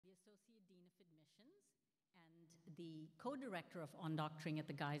the co-director of on-doctoring at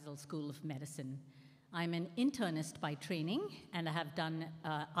the Geisel School of Medicine. I'm an internist by training, and I have done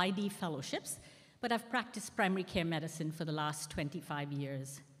ID fellowships, but I've practiced primary care medicine for the last 25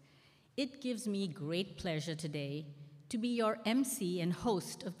 years. It gives me great pleasure today to be your MC and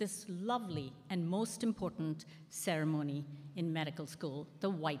host of this lovely and most important ceremony in medical school, the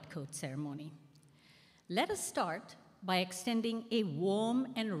white coat ceremony. Let us start by extending a warm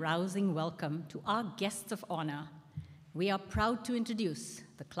and rousing welcome to our guests of honor. We are proud to introduce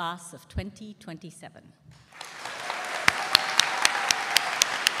the class of 2027.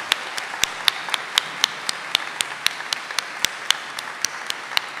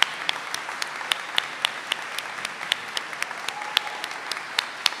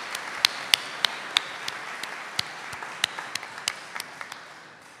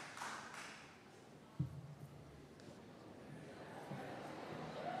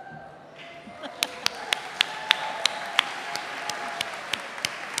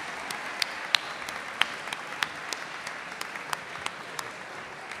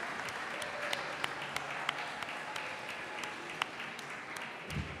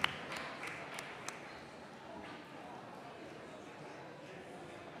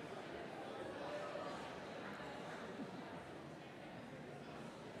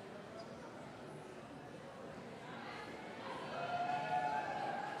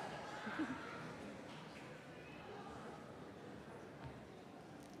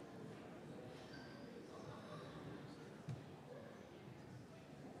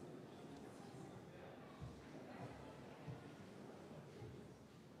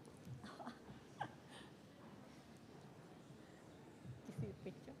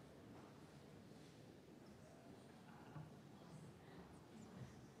 Picture.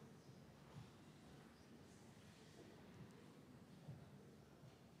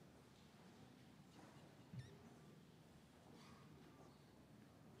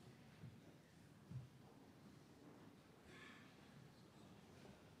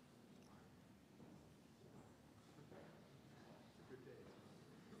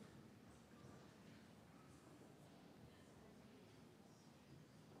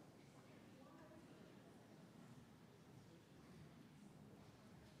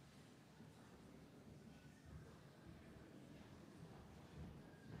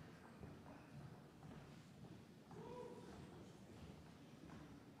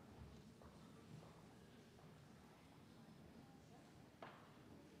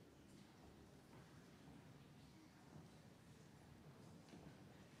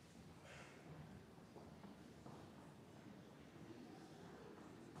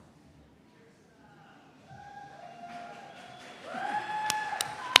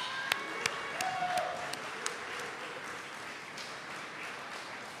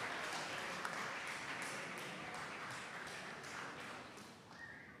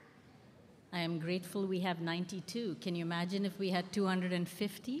 I am grateful we have 92. Can you imagine if we had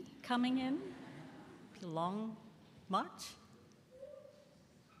 250 coming in? Long march?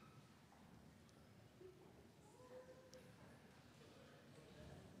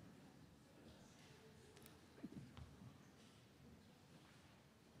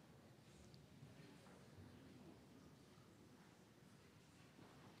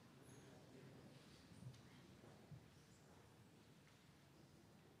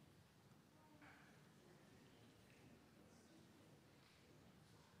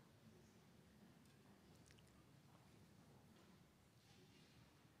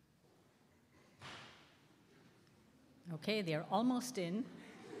 Okay, they're almost in.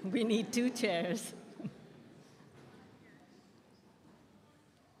 We need 2 chairs.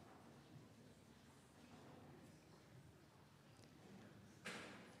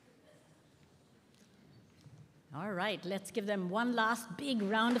 All right, let's give them one last big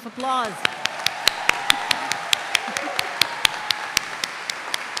round of applause.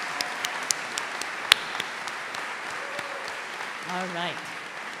 All right.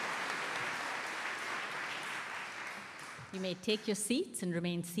 You may take your seats and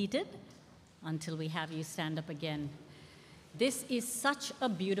remain seated until we have you stand up again. This is such a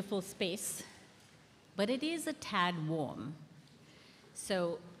beautiful space, but it is a tad warm.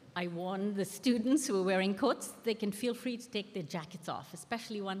 So I warn the students who are wearing coats, they can feel free to take their jackets off,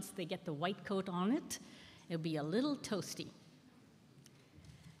 especially once they get the white coat on it. It'll be a little toasty.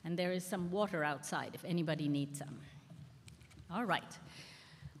 And there is some water outside if anybody needs some. All right.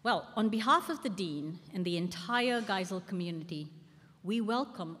 Well, on behalf of the Dean and the entire Geisel community, we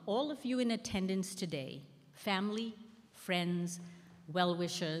welcome all of you in attendance today, family, friends,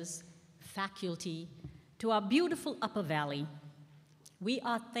 well-wishers, faculty, to our beautiful Upper Valley. We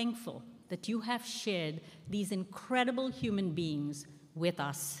are thankful that you have shared these incredible human beings with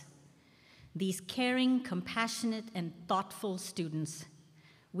us. These caring, compassionate, and thoughtful students.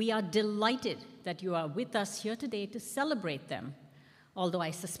 We are delighted that you are with us here today to celebrate them, although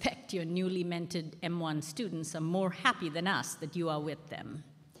I suspect your newly minted M1 students are more happy than us that you are with them.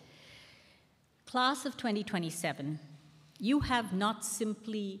 Class of 2027, you have not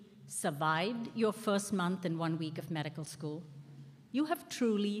simply survived your first month and 1 week of medical school, you have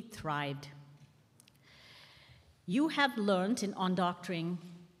truly thrived. You have learned in on-doctoring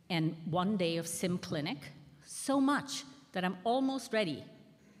and 1 day of sim clinic so much that I'm almost ready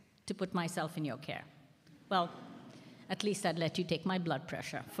to put myself in your care. Well, at least I'd let you take my blood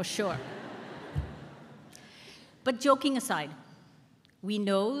pressure, for sure. But joking aside, we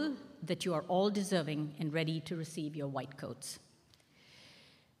know that you are all deserving and ready to receive your white coats.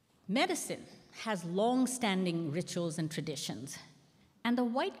 Medicine has long-standing rituals and traditions, and the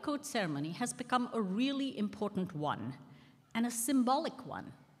white coat ceremony has become a really important one, and a symbolic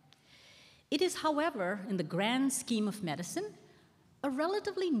one. It is, however, in the grand scheme of medicine, a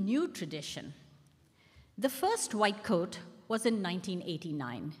relatively new tradition. The first white coat was in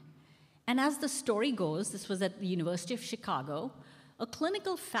 1989, and as the story goes, this was at the University of Chicago, a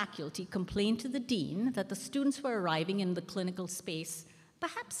clinical faculty complained to the dean that the students were arriving in the clinical space,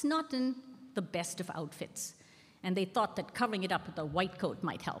 perhaps not in the best of outfits, and they thought that covering it up with a white coat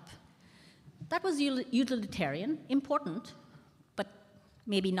might help. That was utilitarian, important, but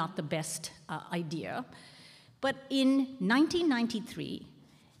maybe not the best idea. But in 1993,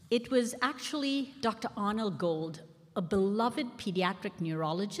 it was actually Dr. Arnold Gold, a beloved pediatric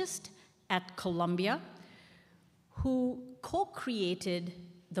neurologist at Columbia, who co-created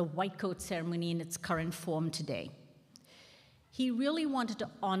the white coat ceremony in its current form today. He really wanted to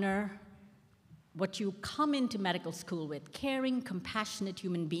honor what you come into medical school with, caring, compassionate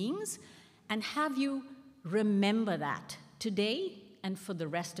human beings, and have you remember that today and for the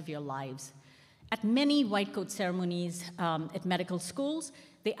rest of your lives. At many white coat ceremonies at medical schools,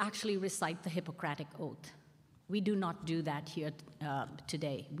 they actually recite the Hippocratic Oath. We do not do that here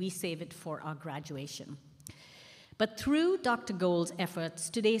today. We save it for our graduation. But through Dr. Gold's efforts,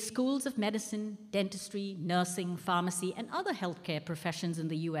 today's schools of medicine, dentistry, nursing, pharmacy, and other healthcare professions in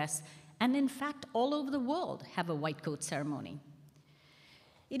the US, and in fact all over the world, have a white coat ceremony.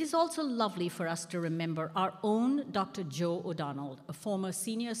 It is also lovely for us to remember our own Dr. Joe O'Donnell, a former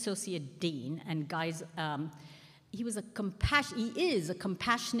senior associate dean, and he is a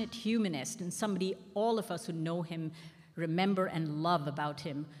compassionate humanist, and somebody all of us who know him remember and love about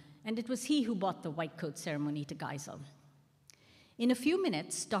him. And it was he who brought the white coat ceremony to Geisel. In a few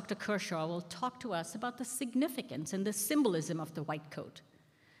minutes, Dr. Kershaw will talk to us about the significance and the symbolism of the white coat.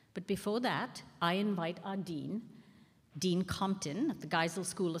 But before that, I invite our dean, Dean Compton of the Geisel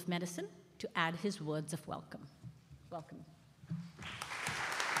School of Medicine, to add his words of welcome. Welcome.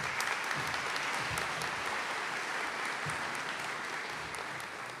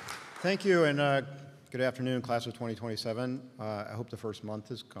 Thank you, and good afternoon, class of 2027. I hope the first month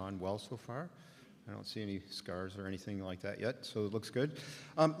has gone well so far. I don't see any scars or anything like that yet, so it looks good.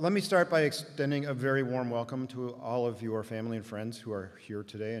 Let me start by extending a very warm welcome to all of your family and friends who are here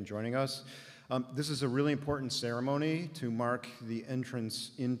today and joining us. This is a really important ceremony to mark your entrance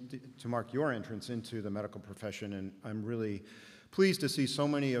into the medical profession, and I'm really pleased to see so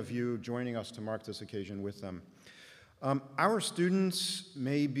many of you joining us to mark this occasion with them. Our students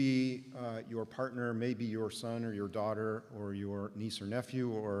may be your partner, may be your son or your daughter or your niece or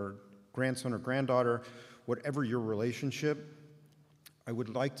nephew or grandson or granddaughter, whatever your relationship. I would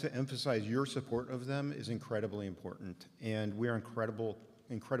like to emphasize your support of them is incredibly important, and we are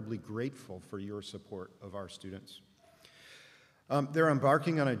incredibly grateful for your support of our students. They're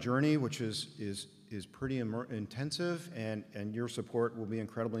embarking on a journey which is pretty intensive, and your support will be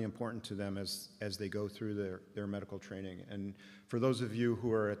incredibly important to them as they go through their medical training. And for those of you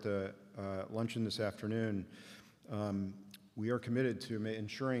who are at the luncheon this afternoon, we are committed to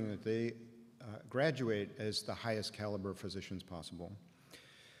ensuring that they graduate as the highest caliber physicians possible.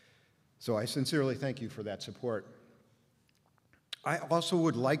 So I sincerely thank you for that support. I also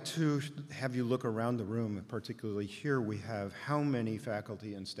would like to have you look around the room, particularly here we have how many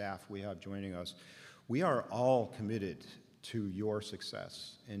faculty and staff we have joining us. We are all committed to your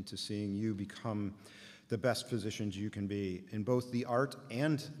success and to seeing you become the best physicians you can be in both the art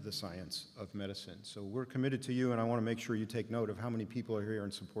and the science of medicine. So we're committed to you, and I want to make sure you take note of how many people are here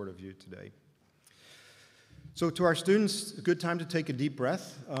in support of you today. So to our students, a good time to take a deep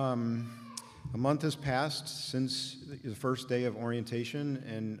breath. A month has passed since the first day of orientation,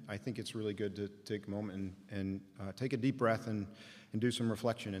 and I think it's really good to take a moment and take a deep breath and and do some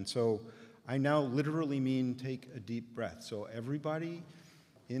reflection. And so I now literally mean take a deep breath. So everybody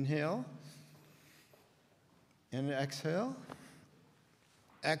inhale and exhale.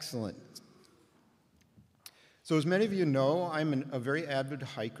 Excellent. So as many of you know, I'm a very avid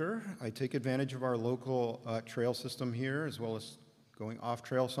hiker. I take advantage of our local trail system here, as well as going off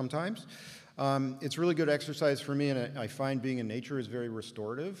trail sometimes. It's really good exercise for me, and I find being in nature is very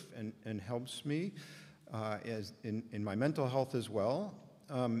restorative and helps me as in my mental health as well.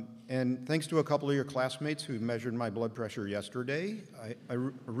 And thanks to a couple of your classmates who measured my blood pressure yesterday, I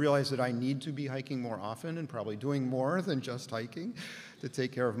realized that I need to be hiking more often and probably doing more than just hiking to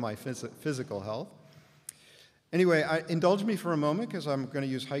take care of my physical health. Anyway, indulge me for a moment because I'm going to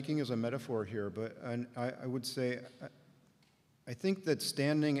use hiking as a metaphor here, but I would say I think that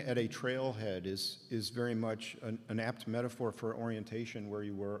standing at a trailhead is very much an apt metaphor for orientation where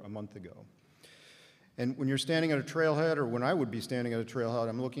you were a month ago. And when you're standing at a trailhead, or when I would be standing at a trailhead,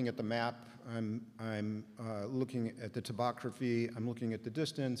 I'm looking at the map, I'm looking at the topography, I'm looking at the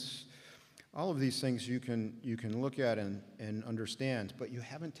distance. All of these things you can look at and understand, but you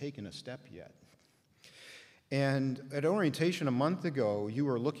haven't taken a step yet. And at orientation a month ago, you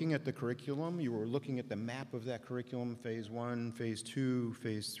were looking at the curriculum, you were looking at the map of that curriculum, phase 1, phase 2,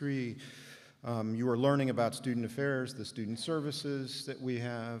 phase 3. You were learning about student affairs, the student services that we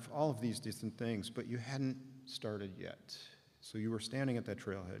have, all of these different things, but you hadn't started yet. So you were standing at that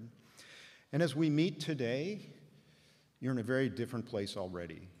trailhead. And as we meet today, you're in a very different place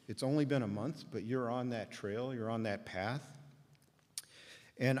already. It's only been a month, but you're on that trail, you're on that path.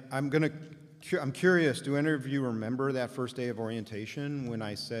 And I'm curious, do any of you remember that first day of orientation when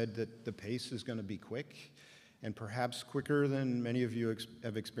I said that the pace is going to be quick? And perhaps quicker than many of you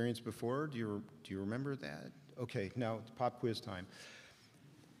have experienced before. Do you remember that? Okay, now it's pop quiz time.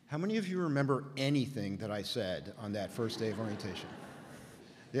 How many of you remember anything that I said on that first day of orientation?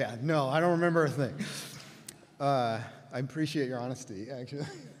 Yeah, no, I don't remember a thing. I appreciate your honesty, actually.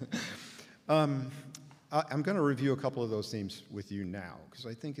 I'm going to review a couple of those themes with you now, because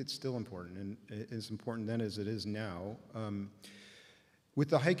I think it's still important, and it's important then as it is now. With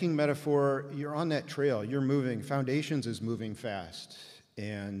the hiking metaphor, you're on that trail, you're moving, Foundations is moving fast,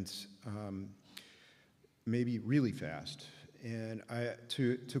 and maybe really fast. And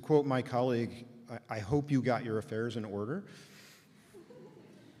to quote my colleague, I hope you got your affairs in order.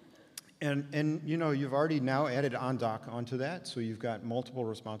 And you know, you've already now added on-doc onto that, so you've got multiple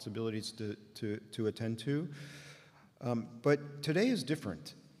responsibilities to attend to. But today is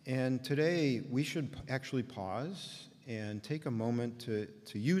different, and today we should actually pause and take a moment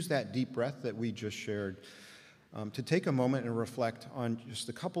to use that deep breath that we just shared, to take a moment and reflect on just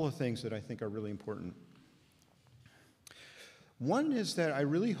a couple of things that I think are really important. One is that I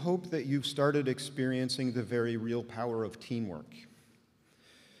really hope that you've started experiencing the very real power of teamwork.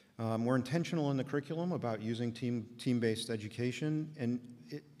 We're intentional in the curriculum about using team-based education, and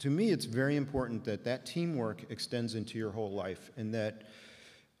to me it's very important that that teamwork extends into your whole life, and that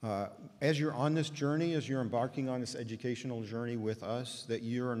as you're on this journey, as you're embarking on this educational journey with us, that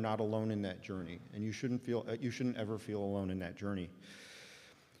you're not alone in that journey, and you shouldn't ever feel alone in that journey.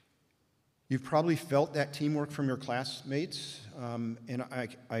 You've probably felt that teamwork from your classmates, and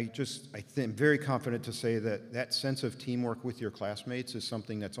I'm very confident to say that that sense of teamwork with your classmates is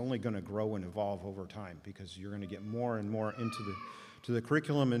something that's only going to grow and evolve over time, because you're going to get more and more into the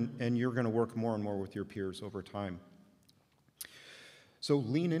curriculum, and you're going to work more and more with your peers over time. So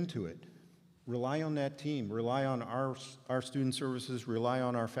lean into it. Rely on that team. Rely on our student services. Rely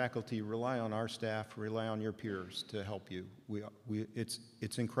on our faculty. Rely on our staff. Rely on your peers to help you.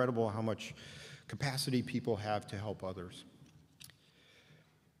 It's incredible how much capacity people have to help others.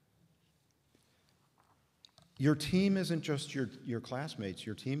 Your team isn't just your classmates.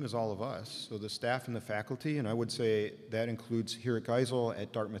 Your team is all of us. So the staff and the faculty, and I would say that includes here at Geisel,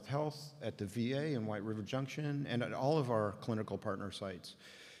 at Dartmouth Health, at the VA in White River Junction, and at all of our clinical partner sites.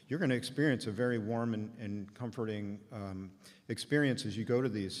 You're going to experience a very warm and comforting experience as you go to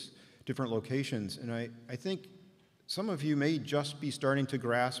these different locations. And I think some of you may just be starting to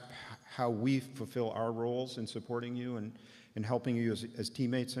grasp how we fulfill our roles in supporting you and helping you as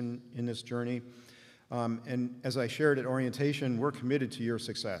teammates in this journey. And as I shared at orientation, we're committed to your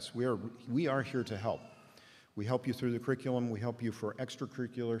success. We are here to help. We help you through the curriculum, we help you for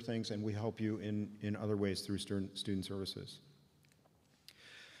extracurricular things, and we help you in other ways through student services.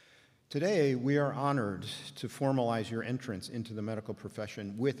 Today, we are honored to formalize your entrance into the medical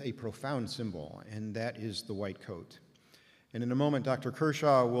profession with a profound symbol, and that is the white coat. And in a moment, Dr.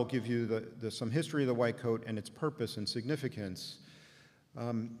 Kershaw will give you some history of the white coat and its purpose and significance.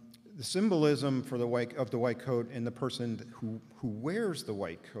 The symbolism for the of the white coat and the person who wears the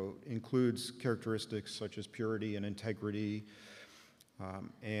white coat includes characteristics such as purity and integrity,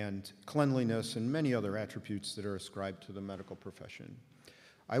 and cleanliness and many other attributes that are ascribed to the medical profession.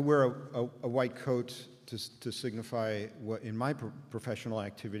 I wear a white coat to signify what in my professional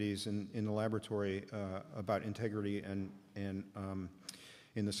activities in the laboratory about integrity and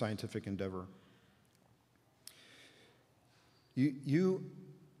in the scientific endeavor. You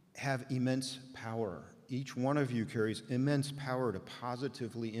have immense power. Each one of you carries immense power to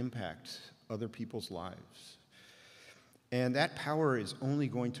positively impact other people's lives. And that power is only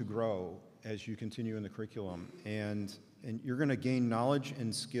going to grow as you continue in the curriculum. And you're going to gain knowledge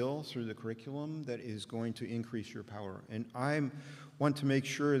and skill through the curriculum that is going to increase your power. And I want to make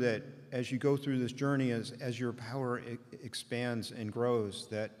sure that as you go through this journey, as your power expands and grows,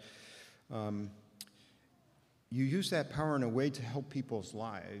 that you use that power in a way to help people's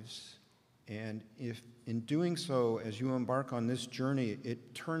lives. And if in doing so, as you embark on this journey,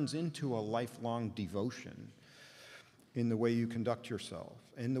 it turns into a lifelong devotion in the way you conduct yourself,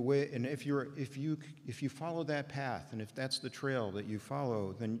 and if you follow that path, and if that's the trail that you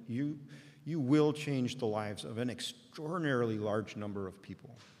follow, then you will change the lives of an extraordinarily large number of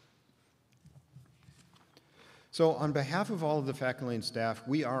people. So on behalf of all of the faculty and staff,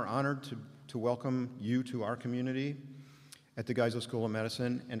 we are honored to welcome you to our community at the Geisel School of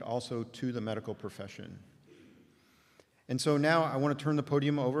Medicine and also to the medical profession. And so now I want to turn the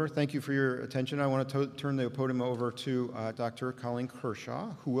podium over. Thank you for your attention. I want to turn the podium over to Dr. Colleen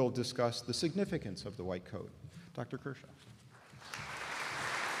Kershaw, who will discuss the significance of the white coat. Dr. Kershaw.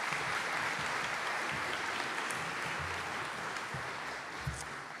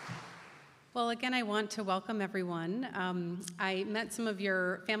 Well, again, I want to welcome everyone. I met some of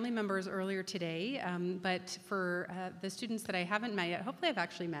your family members earlier today, but for the students that I haven't met yet, hopefully I've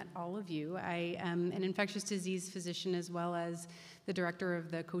actually met all of you. I am an infectious disease physician as well as the director of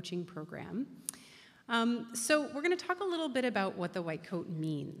the coaching program. So we're going to talk a little bit about what the white coat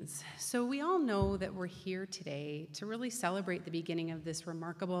means. So we all know that we're here today to really celebrate the beginning of this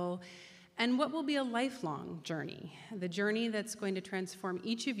remarkable and what will be a lifelong journey, the journey that's going to transform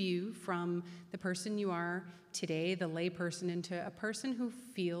each of you from the person you are today, the lay person, into a person who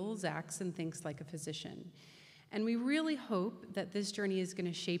feels, acts, and thinks like a physician. And we really hope that this journey is going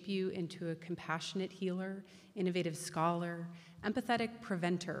to shape you into a compassionate healer, innovative scholar, empathetic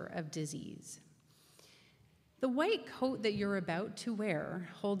preventer of disease. The white coat that you're about to wear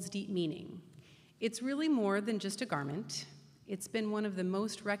holds deep meaning. It's really more than just a garment. It's been one of the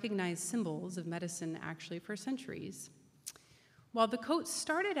most recognized symbols of medicine, actually, for centuries. While the coat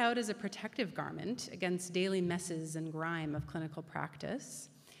started out as a protective garment against daily messes and grime of clinical practice,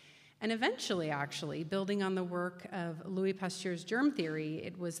 and eventually, actually, building on the work of Louis Pasteur's germ theory,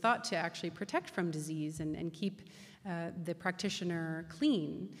 it was thought to actually protect from disease and keep the practitioner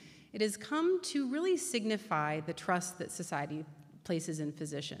clean. It has come to really signify the trust that society places in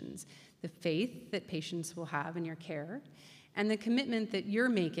physicians, the faith that patients will have in your care, and the commitment that you're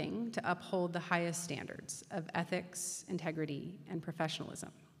making to uphold the highest standards of ethics, integrity, and professionalism.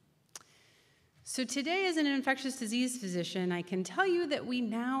 So today, as an infectious disease physician, I can tell you that we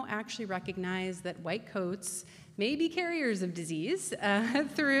now actually recognize that white coats may be carriers of disease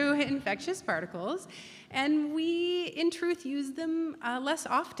through infectious particles, and we, in truth, use them less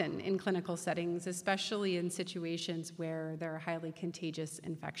often in clinical settings, especially in situations where there are highly contagious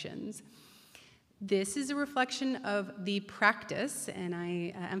infections. This is a reflection of the practice, and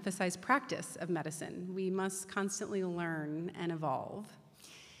I emphasize practice, of medicine. We must constantly learn and evolve.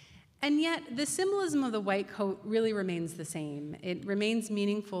 And yet, the symbolism of the white coat really remains the same. It remains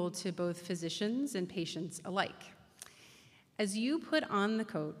meaningful to both physicians and patients alike. As you put on the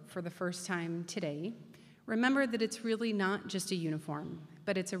coat for the first time today, remember that it's really not just a uniform,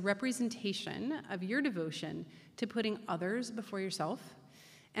 but it's a representation of your devotion to putting others before yourself,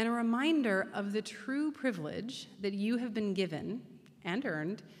 and a reminder of the true privilege that you have been given and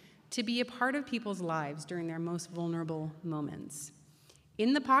earned to be a part of people's lives during their most vulnerable moments.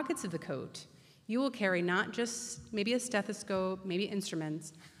 In the pockets of the coat, you will carry not just maybe a stethoscope, maybe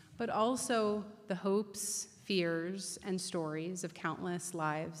instruments, but also the hopes, fears, and stories of countless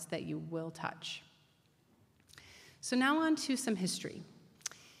lives that you will touch. So now on to some history.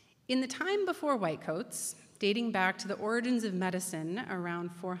 In the time before white coats, dating back to the origins of medicine around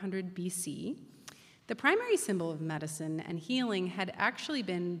 400 BC, the primary symbol of medicine and healing had actually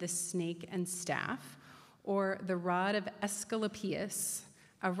been the snake and staff, or the rod of Aesculapius,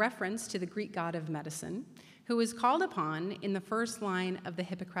 a reference to the Greek god of medicine, who was called upon in the first line of the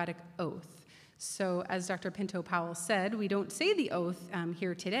Hippocratic Oath. So as Dr. Pinto-Powell said, we don't say the oath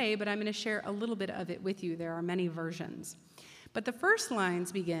here today, but I'm going to share a little bit of it with you. There are many versions. But the first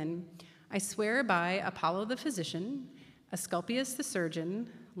lines begin, I swear by Apollo the physician, Asclepius the surgeon,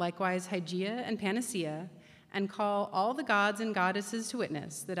 likewise Hygeia and Panacea, and call all the gods and goddesses to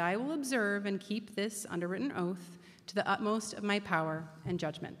witness that I will observe and keep this underwritten oath to the utmost of my power and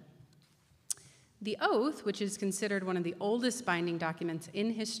judgment. The oath, which is considered one of the oldest binding documents in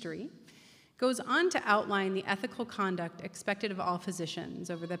history, goes on to outline the ethical conduct expected of all physicians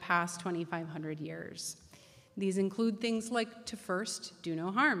over the past 2,500 years. These include things like to first do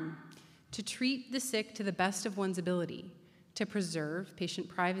no harm, to treat the sick to the best of one's ability, to preserve patient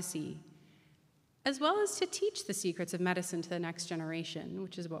privacy, as well as to teach the secrets of medicine to the next generation,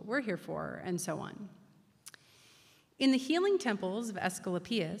 which is what we're here for, and so on. In the healing temples of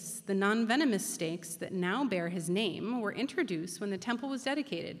Asclepius, the non-venomous snakes that now bear his name were introduced when the temple was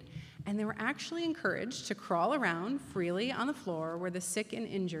dedicated, and they were actually encouraged to crawl around freely on the floor where the sick and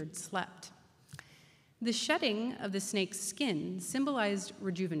injured slept. The shedding of the snake's skin symbolized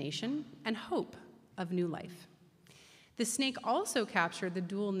rejuvenation and hope of new life. The snake also captured the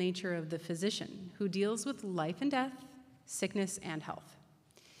dual nature of the physician, who deals with life and death, sickness and health.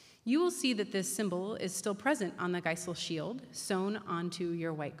 You will see that this symbol is still present on the Geisel shield, sewn onto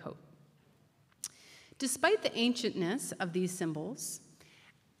your white coat. Despite the ancientness of these symbols,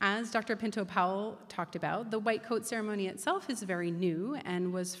 as Dr. Pinto-Powell talked about, the white coat ceremony itself is very new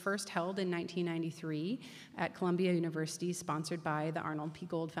and was first held in 1993 at Columbia University, sponsored by the Arnold P.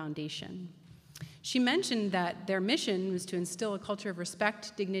 Gold Foundation. She mentioned that their mission was to instill a culture of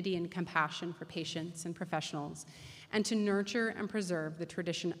respect, dignity, and compassion for patients and professionals, and to nurture and preserve the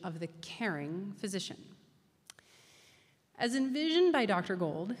tradition of the caring physician. As envisioned by Dr.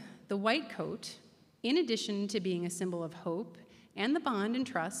 Gold, the white coat, in addition to being a symbol of hope and the bond and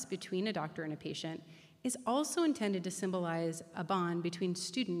trust between a doctor and a patient, is also intended to symbolize a bond between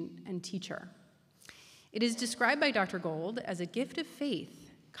student and teacher. It is described by Dr. Gold as a gift of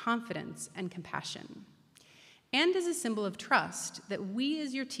faith, confidence, and compassion, and as a symbol of trust that we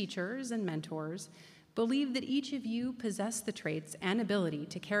as your teachers and mentors believe that each of you possess the traits and ability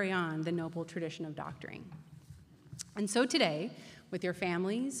to carry on the noble tradition of doctoring. And so today, with your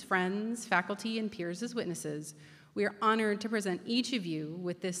families, friends, faculty, and peers as witnesses, we are honored to present each of you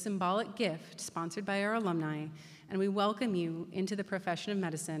with this symbolic gift sponsored by our alumni, and we welcome you into the profession of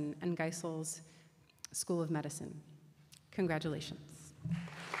medicine and Geisel's School of Medicine. Congratulations.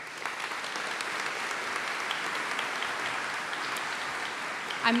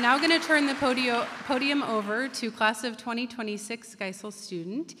 I'm now going to turn the podium over to class of 2026 Geisel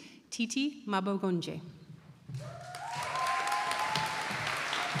student, Titi Mabogonje.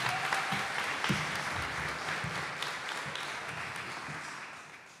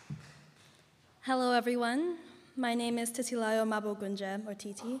 Hello, everyone. My name is Titilayo Mabogunje, or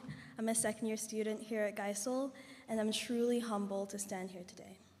Titi. I'm a second-year student here at Geisel, and I'm truly humbled to stand here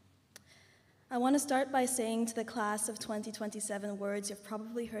today. I want to start by saying to the class of 2027 words you've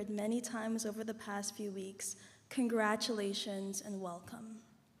probably heard many times over the past few weeks, congratulations and welcome.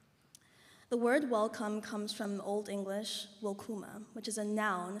 The word welcome comes from Old English, welkuma, which is a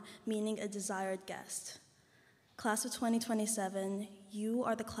noun meaning a desired guest. Class of 2027, you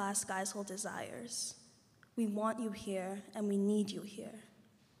are the class Geisel desires. We want you here, and we need you here.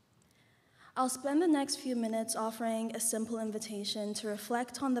 I'll spend the next few minutes offering a simple invitation to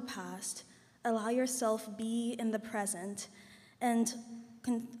reflect on the past, allow yourself be in the present, and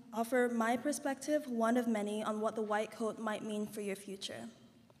offer my perspective, one of many, on what the white coat might mean for your future.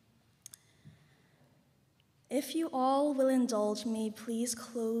 If you all will indulge me, please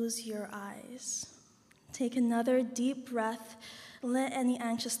close your eyes. Take another deep breath. Let any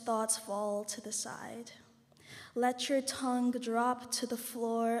anxious thoughts fall to the side. Let your tongue drop to the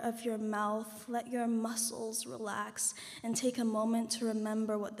floor of your mouth. Let your muscles relax and take a moment to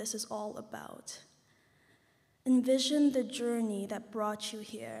remember what this is all about. Envision the journey that brought you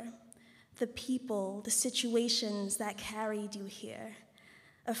here, the people, the situations that carried you here.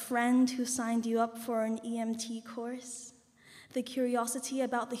 A friend who signed you up for an EMT course, the curiosity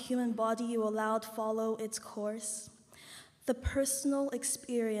about the human body you allowed follow its course, the personal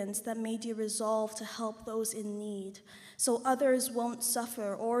experience that made you resolve to help those in need, so others won't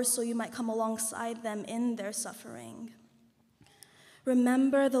suffer, or so you might come alongside them in their suffering.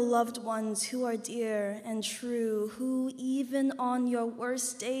 Remember the loved ones who are dear and true, who even on your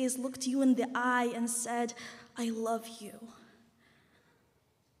worst days looked you in the eye and said, "I love you."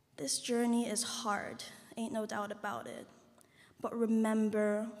 This journey is hard, ain't no doubt about it. But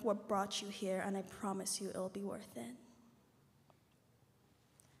remember what brought you here, and I promise you it'll be worth it.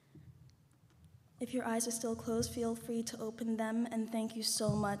 If your eyes are still closed, feel free to open them, and thank you so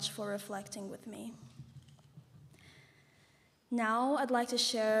much for reflecting with me. Now, I'd like to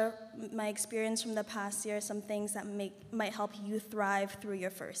share my experience from the past year, some things that might help you thrive through your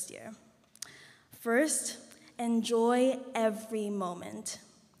first year. First, enjoy every moment.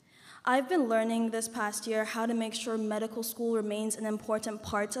 I've been learning this past year how to make sure medical school remains an important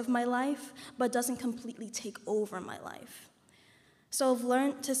part of my life, but doesn't completely take over my life. So I've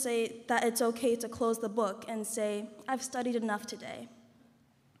learned to say that it's okay to close the book and say, I've studied enough today.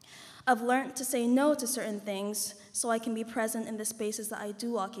 I've learned to say no to certain things so I can be present in the spaces that I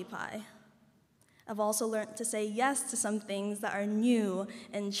do occupy. I've also learned to say yes to some things that are new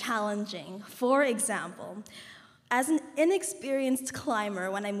and challenging. For example, as an inexperienced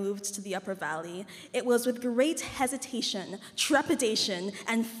climber when I moved to the Upper Valley, it was with great hesitation, trepidation,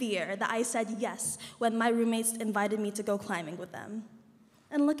 and fear that I said yes when my roommates invited me to go climbing with them.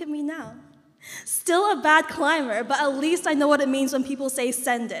 And look at me now. Still a bad climber, but at least I know what it means when people say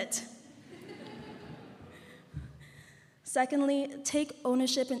send it. Secondly, take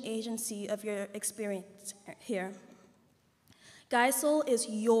ownership and agency of your experience here. Geisel is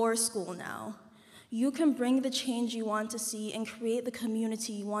your school now. You can bring the change you want to see and create the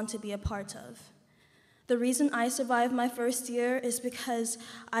community you want to be a part of. The reason I survived my first year is because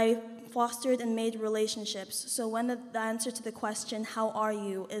I fostered and made relationships. So when the answer to the question, how are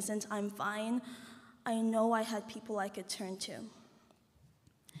you, isn't I'm fine, I know I had people I could turn to.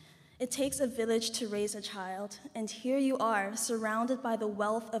 It takes a village to raise a child, and here you are, surrounded by the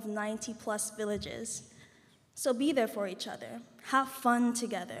wealth of 90+ villages. So be there for each other, have fun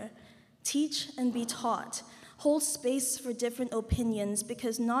together, teach and be taught. Hold space for different opinions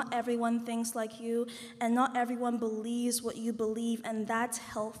because not everyone thinks like you and not everyone believes what you believe, and that's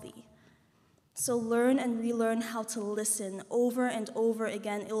healthy. So learn and relearn how to listen over and over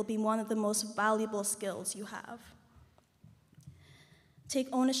again. It will be one of the most valuable skills you have. Take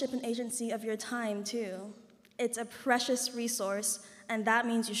ownership and agency of your time too. It's a precious resource, and that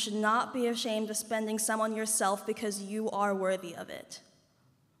means you should not be ashamed of spending some on yourself because you are worthy of it.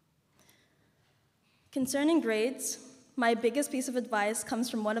 Concerning grades, my biggest piece of advice comes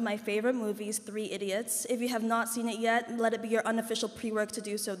from one of my favorite movies, 3 Idiots. If you have not seen it yet, let it be your unofficial pre-work to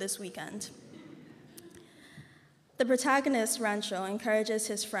do so this weekend. The protagonist, Rancho, encourages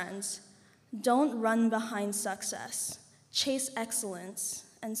his friends, don't run behind success. Chase excellence,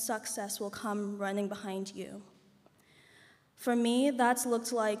 and success will come running behind you. For me, that's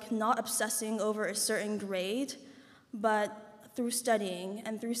looked like not obsessing over a certain grade, but through studying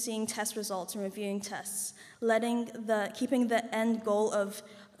and through seeing test results and reviewing tests, keeping the end goal of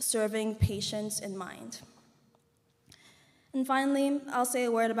serving patients in mind. And finally, I'll say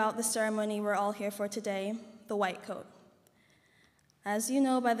a word about the ceremony we're all here for today, the white coat. As you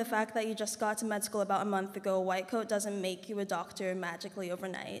know by the fact that you just got to med school about a month ago, a white coat doesn't make you a doctor magically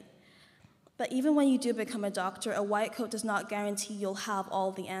overnight. But even when you do become a doctor, a white coat does not guarantee you'll have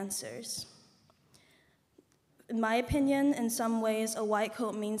all the answers. In my opinion, in some ways, a white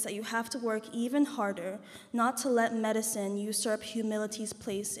coat means that you have to work even harder not to let medicine usurp humility's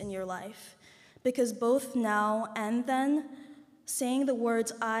place in your life. Because both now and then, saying the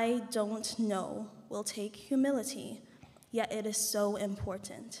words, I don't know, will take humility, yet it is so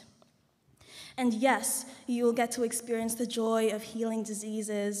important. And yes, you will get to experience the joy of healing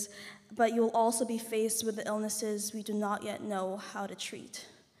diseases, but you'll also be faced with the illnesses we do not yet know how to treat.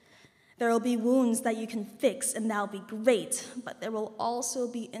 There will be wounds that you can fix, and that'll be great, but there will also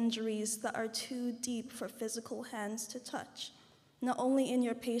be injuries that are too deep for physical hands to touch, not only in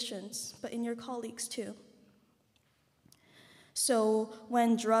your patients, but in your colleagues too. So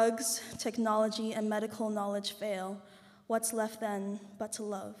when drugs, technology, and medical knowledge fail, what's left then but to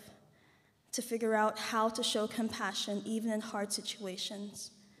love, to figure out how to show compassion even in hard situations?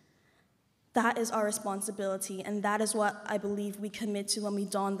 That is our responsibility, and that is what I believe we commit to when we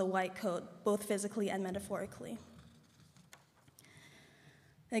don the white coat, both physically and metaphorically.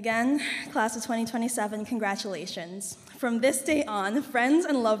 Again, class of 2027, congratulations. From this day on, friends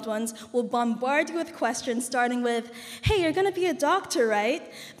and loved ones will bombard you with questions starting with, hey, you're gonna be a doctor,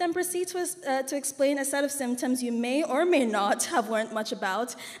 right? Then proceed to explain a set of symptoms you may or may not have learned much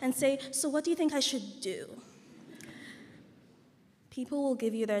about, and say, so what do you think I should do? People will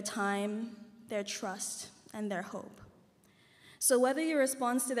give you their time, their trust, and their hope. So whether your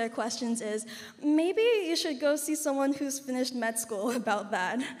response to their questions is, maybe you should go see someone who's finished med school about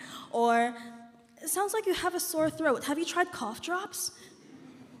that, or it sounds like you have a sore throat, have you tried cough drops?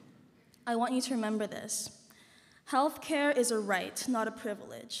 I want you to remember this. Healthcare is a right, not a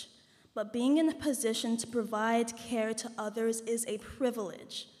privilege, but being in a position to provide care to others is a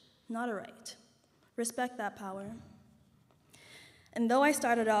privilege, not a right. Respect that power. And though I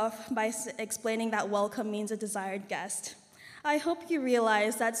started off by explaining that welcome means a desired guest, I hope you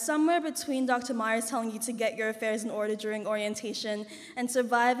realize that somewhere between Dr. Myers telling you to get your affairs in order during orientation and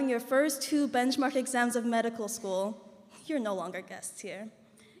surviving your first 2 benchmark exams of medical school, you're no longer guests here.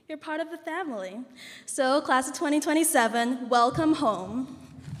 You're part of the family. So, class of 2027, welcome home.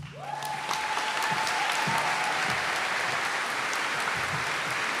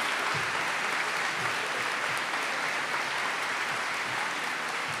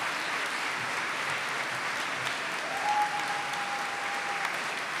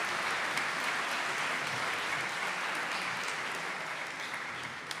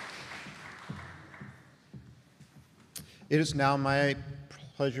 It is now my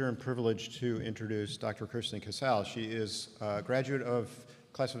pleasure and privilege to introduce Dr. Kirsten Geisel. She is a graduate of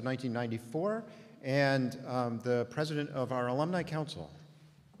class of 1994 and the president of our alumni council.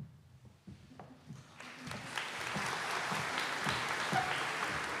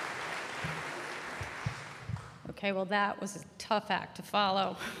 Okay, well, that was a tough act to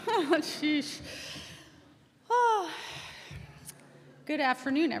follow. Sheesh. Oh. Good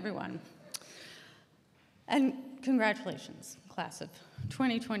afternoon, everyone. And congratulations, class of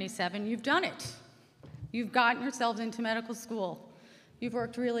 2027. You've done it. You've gotten yourselves into medical school. You've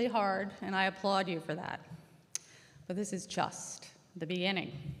worked really hard, and I applaud you for that. But this is just the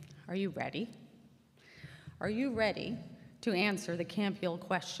beginning. Are you ready? Are you ready to answer the can't-be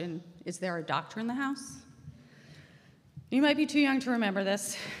question, is there a doctor in the house? You might be too young to remember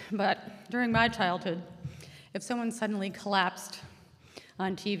this, but during my childhood, if someone suddenly collapsed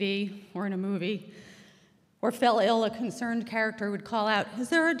on TV or in a movie, or fell ill, a concerned character would call out, "Is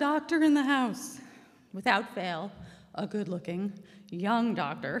there a doctor in the house?" Without fail, a good-looking, young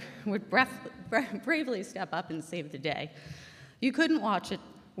doctor would bravely step up and save the day. You couldn't watch a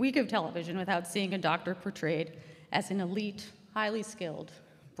week of television without seeing a doctor portrayed as an elite, highly skilled,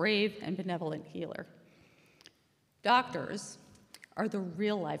 brave, and benevolent healer. Doctors are the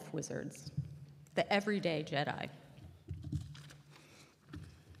real-life wizards, the everyday Jedi.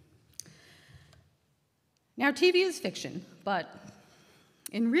 Now, TV is fiction, but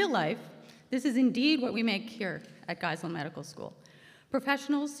in real life, this is indeed what we make here at Geisel Medical School.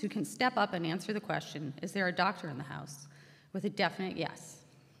 Professionals who can step up and answer the question, is there a doctor in the house, with a definite yes.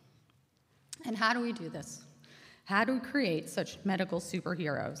 And how do we do this? How do we create such medical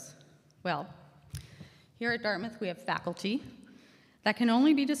superheroes? Well, here at Dartmouth, we have faculty that can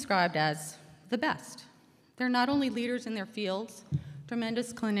only be described as the best. They're not only leaders in their fields,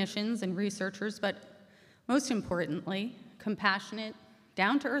 tremendous clinicians and researchers, but most importantly, compassionate,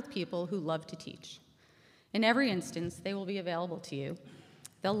 down-to-earth people who love to teach. In every instance, they will be available to you.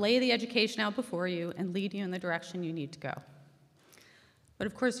 They'll lay the education out before you and lead you in the direction you need to go. But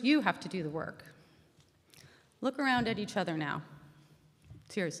of course, you have to do the work. Look around at each other now.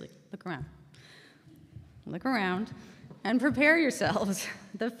 Seriously, look around. Look around and prepare yourselves.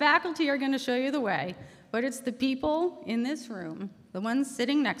 The faculty are going to show you the way, but it's the people in this room, the ones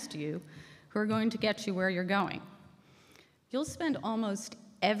sitting next to you, who are going to get you where you're going. You'll spend almost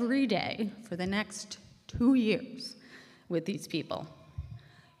every day for the next 2 years with these people.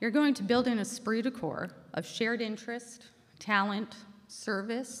 You're going to build an esprit de corps of shared interest, talent,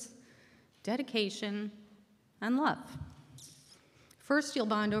 service, dedication, and love. First, you'll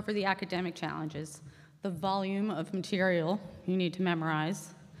bond over the academic challenges, the volume of material you need to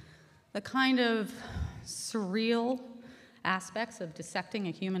memorize, the kind of surreal aspects of dissecting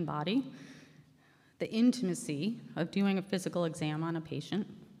a human body, the intimacy of doing a physical exam on a patient,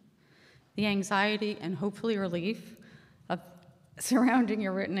 the anxiety and hopefully relief of surrounding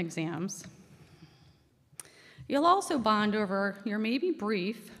your written exams. You'll also bond over your maybe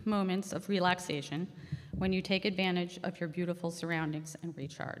brief moments of relaxation when you take advantage of your beautiful surroundings and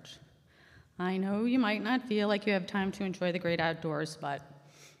recharge. I know you might not feel like you have time to enjoy the great outdoors, but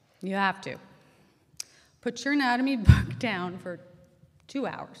you have to. Put your anatomy book down for 2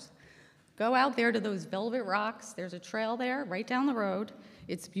 hours. Go out there to those velvet rocks. There's a trail there right down the road.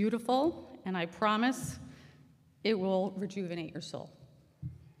 It's beautiful, and I promise it will rejuvenate your soul.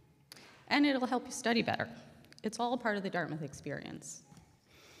 And it'll help you study better. It's all part of the Dartmouth experience.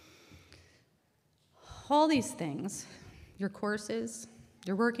 All these things, your courses,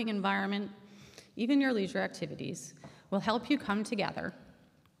 your working environment, even your leisure activities, will help you come together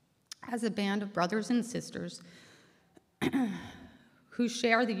as a band of brothers and sisters who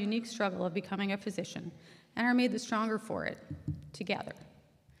share the unique struggle of becoming a physician and are made the stronger for it together.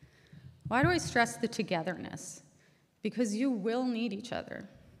 Why do I stress the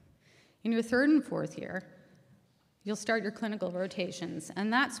You'll start your clinical rotations,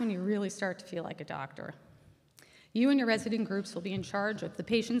 and that's when you really start to feel like a doctor. You and your resident groups will be in charge of the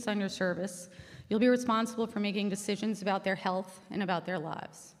patients on your service. You'll be responsible for making decisions about their health and about their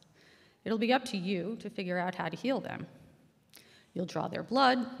lives. It'll be up to you to figure out how to heal them. You'll draw their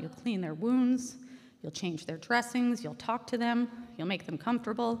blood, you'll clean their wounds, you'll change their dressings, you'll talk to them, you'll make them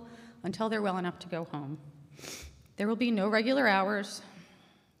comfortable until they're well enough to go home. There will be no regular hours,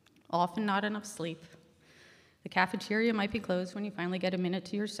 often not enough sleep. The cafeteria might be closed when you finally get a minute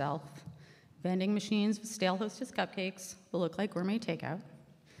to yourself. Vending machines with stale Hostess cupcakes will look like gourmet takeout.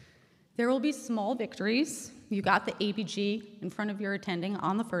 There will be small victories. You got the ABG in front of your attending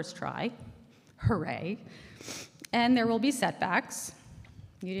on the first try. Hooray. And there will be setbacks.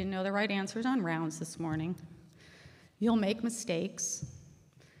 You didn't know the right answers on rounds this morning. You'll make mistakes,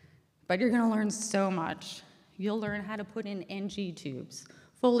 but you're going to learn so much. You'll learn how to put in NG tubes,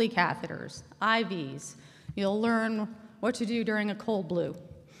 Foley catheters, IVs. You'll learn what to do during a cold blue.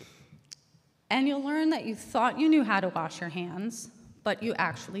 And you'll learn that you thought you knew how to wash your hands, but you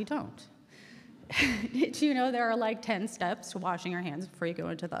actually don't. Did you know there are like 10 steps to washing your hands before you go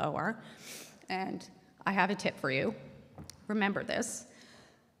into the OR? And I have a tip for you. Remember this.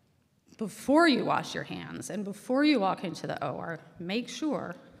 Before you wash your hands and before you walk into the OR, make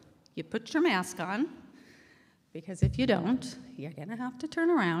sure you put your mask on, because if you don't, you're gonna have to turn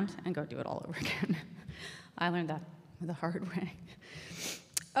around and go do it all over again. I learned that the hard way.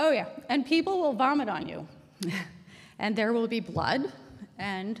 Oh yeah, and people will vomit on you. And there will be blood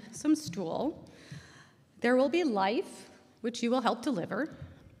and some stool. There will be life, which you will help deliver.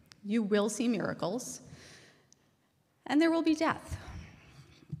 You will see miracles. And there will be death.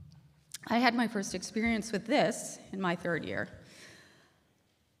 I had my first experience with this in my third year.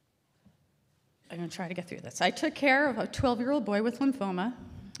 I'm gonna try to get through this. I took care of a 12-year-old boy with lymphoma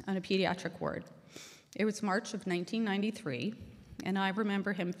on a pediatric ward. It was March of 1993, and I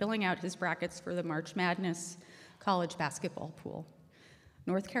remember him filling out his brackets for the March Madness college basketball pool.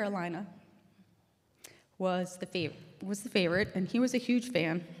 North Carolina was the favorite, and he was a huge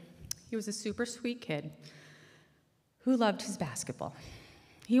fan. He was a super sweet kid who loved his basketball.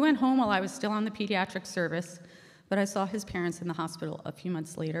 He went home while I was still on the pediatric service, but I saw his parents in the hospital a few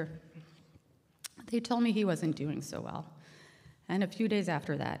months later. They told me he wasn't doing so well, and a few days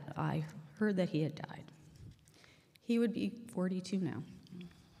after that, I heard that he had died. He would be 42 now.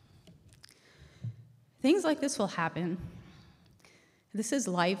 Things like this will happen. This is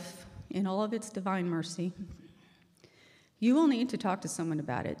life in all of its divine mercy. You will need to talk to someone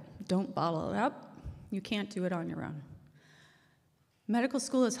about it. Don't bottle it up. You can't do it on your own. Medical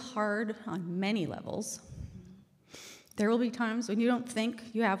school is hard on many levels. There will be times when you don't think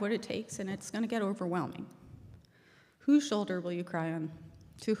you have what it takes, and it's going to get overwhelming. Whose shoulder will you cry on?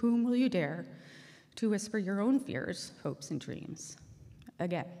 To whom will you dare to whisper your own fears, hopes, and dreams?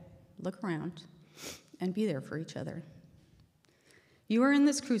 Again, look around and be there for each other. You are in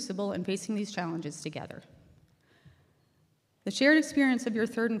this crucible and facing these challenges together. The shared experience of your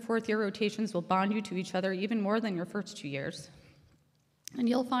third and fourth year rotations will bond you to each other even more than your first 2 years. And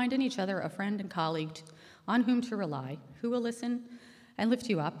you'll find in each other a friend and colleague on whom to rely, who will listen and lift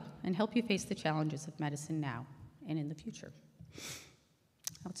you up and help you face the challenges of medicine now and in the future.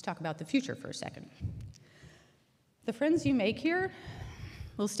 Let's talk about the future for a second. The friends you make here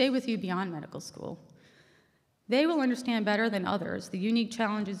will stay with you beyond medical school. They will understand better than others the unique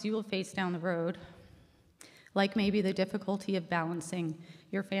challenges you will face down the road, like maybe the difficulty of balancing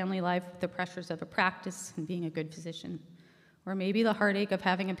your family life with the pressures of a practice and being a good physician, or maybe the heartache of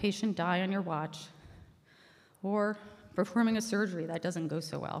having a patient die on your watch, or performing a surgery that doesn't go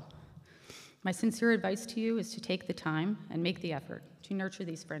so well. My sincere advice to you is to take the time and make the effort to nurture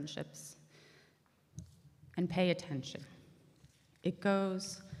these friendships and pay attention. It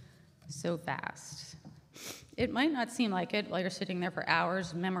goes so fast. It might not seem like it while you're sitting there for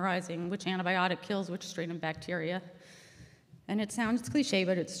hours memorizing which antibiotic kills which strain of bacteria. And it sounds cliche,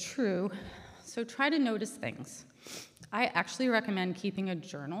 but it's true. So try to notice things. I actually recommend keeping a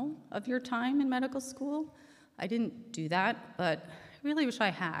journal of your time in medical school. I didn't do that, but I really wish I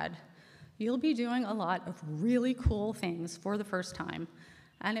had. You'll be doing a lot of really cool things for the first time,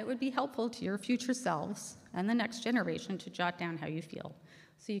 and it would be helpful to your future selves and the next generation to jot down how you feel,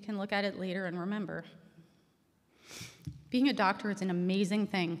 so you can look at it later and remember. Being a doctor is an amazing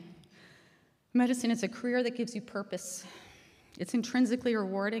thing. Medicine is a career that gives you purpose. It's intrinsically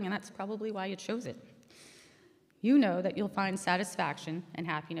rewarding, and that's probably why you chose it. You know that you'll find satisfaction and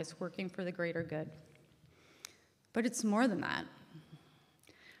happiness working for the greater good. But it's more than that.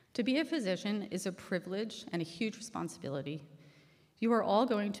 To be a physician is a privilege and a huge responsibility. You are all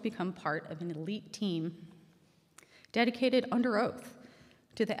going to become part of an elite team. dedicated under oath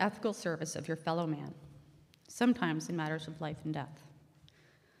to the ethical service of your fellow man, sometimes in matters of life and death.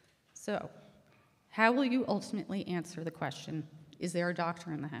 So, how will you ultimately answer the question, is there a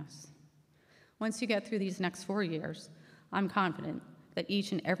doctor in the house? Once you get through these next 4 years, I'm confident that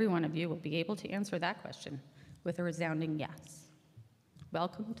each and every one of you will be able to answer that question with a resounding yes.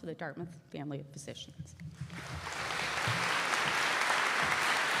 Welcome to the Dartmouth family of physicians.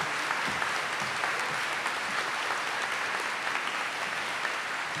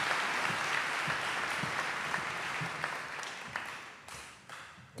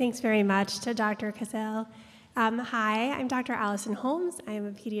 Thanks very much to Dr. Geisel. Hi, I'm Dr. Allison Holmes. I am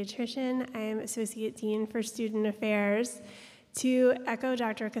a pediatrician. I am Associate Dean for Student Affairs. To echo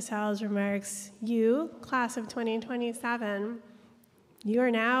Dr. Geisel's remarks, you, class of 2027, you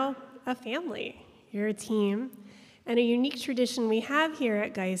are now a family. You're a team. And a unique tradition we have here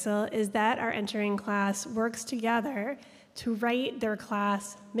at Geisel is that our entering class works together to write their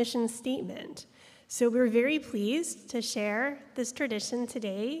class mission statement. So we're very pleased to share this tradition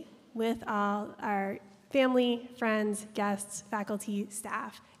today with all our family, friends, guests, faculty,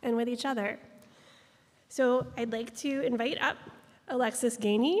 staff, and with each other. So I'd like to invite up Alexis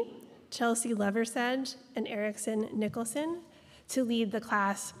Gainey, Chelsea Leversedge, and Erickson Nicholson to lead the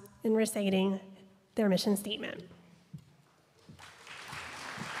class in reciting their mission statement.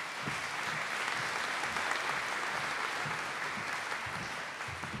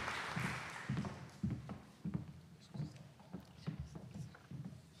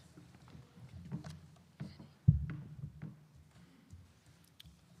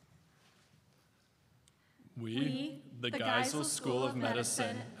 We, the Geisel School of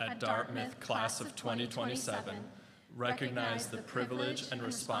Medicine at Dartmouth Class of 2027, recognize the privilege and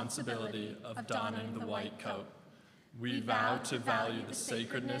responsibility of donning the white coat. We vow to value the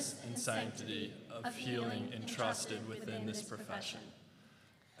sacredness and sanctity of healing entrusted within this profession.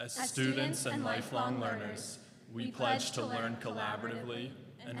 As students and lifelong learners, we pledge to learn collaboratively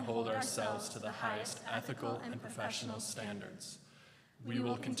and hold ourselves to the highest ethical and professional standards. We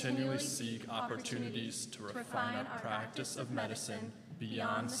will continually seek opportunities to refine our practice of medicine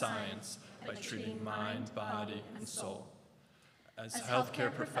beyond science by treating mind, body, and soul. As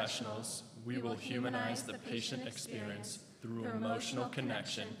healthcare professionals, we will humanize the patient experience through emotional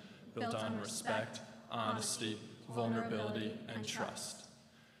connection built on respect, honesty, vulnerability, and trust.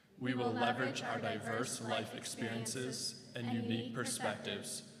 We will leverage our diverse life experiences and unique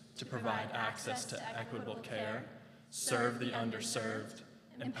perspectives to provide access to equitable care, serve the underserved,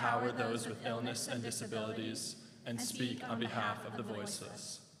 empower those with illness and disabilities, and speak on behalf of the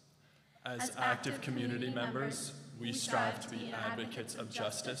voiceless. As active community members, we strive to be advocates of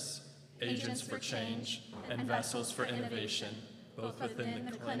justice, agents for change, and vessels for innovation, both within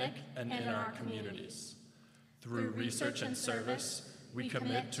the clinic and in our communities. Through research and service, we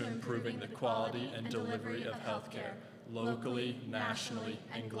commit to improving the quality and delivery of healthcare locally, nationally,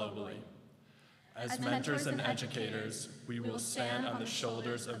 and globally. As mentors and educators, we will stand on the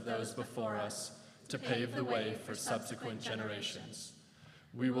shoulders of those before us to pave the way for subsequent generations.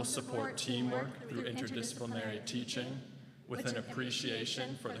 We will support teamwork through interdisciplinary teaching with an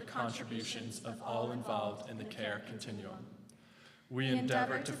appreciation for the contributions of all involved in the care continuum. We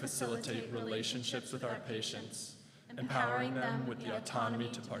endeavor to facilitate relationships with our patients, empowering them with the autonomy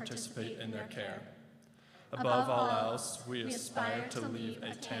to participate in their care. Above all else, we aspire to leave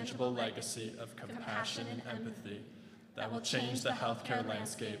a tangible legacy of compassion and empathy that will change the healthcare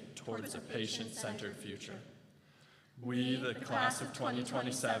landscape towards a patient-centered future. We, the class of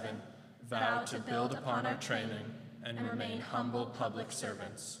 2027, vow to build upon our training and remain humble public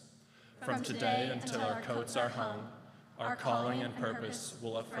servants. From today until our coats are hung, our calling and purpose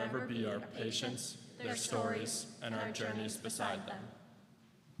will forever be our patients, their stories, and our journeys beside them.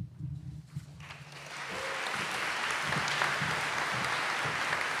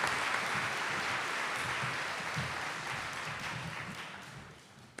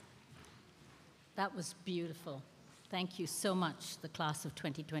 That was beautiful. Thank you so much, the class of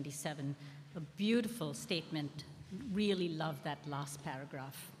 2027. A beautiful statement. Really love that last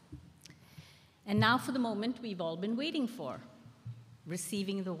paragraph. And now for the moment we've all been waiting for,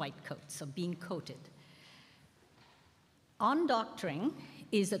 receiving the white coats, or being coated. On Doctoring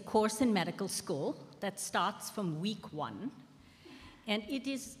is a course in medical school that starts from week 1, and it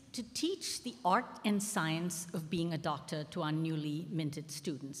is to teach the art and science of being a doctor to our newly minted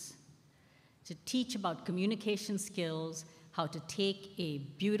students. To teach about communication skills, how to take a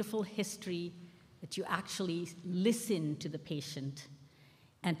beautiful history, that you actually listen to the patient,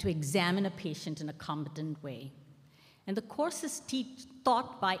 and to examine a patient in a competent way. And the course is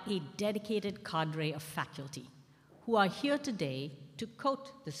taught by a dedicated cadre of faculty who are here today to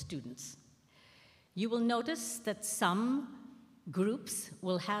quote the students. You will notice that some groups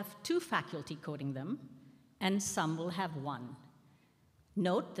will have 2 faculty quoting them, and some will have 1.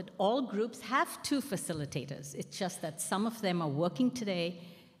 Note that all groups have 2 facilitators. It's just that some of them are working today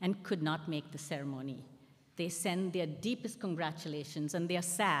and could not make the ceremony. They send their deepest congratulations, and they are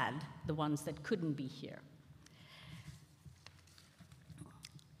sad, the ones that couldn't be here.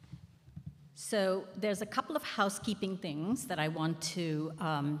 So there's a couple of housekeeping things that I want to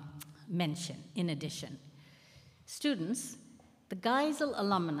mention in addition. Students, the Geisel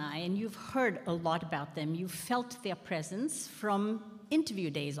alumni, and you've heard a lot about them, you've felt their presence from interview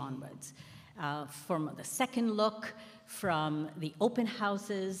days onwards, from the second look, from the open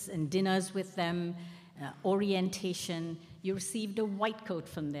houses and dinners with them, orientation. You received a white coat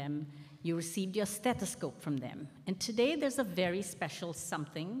from them. You received your stethoscope from them. And today there's a very special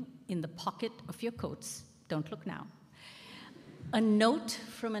something in the pocket of your coats. Don't look now. A note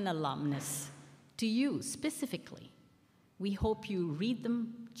from an alumnus to you specifically. We hope you read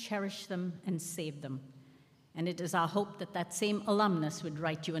them, cherish them, and save them. And it is our hope that that same alumnus would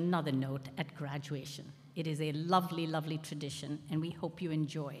write you another note at graduation. It is a lovely, lovely tradition, and we hope you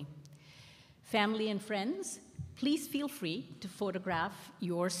enjoy. Family and friends, please feel free to photograph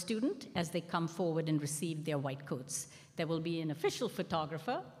your student as they come forward and receive their white coats. There will be an official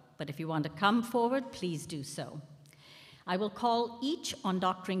photographer, but if you want to come forward, please do so. I will call each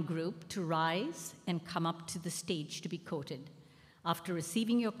on-doctoring group to rise and come up to the stage to be coated. After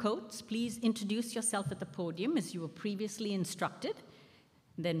receiving your coats, please introduce yourself at the podium as you were previously instructed.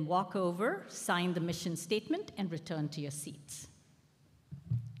 Then walk over, sign the mission statement, and return to your seats.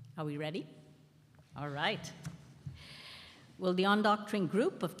 Are we ready? All right. Will the on-doctoring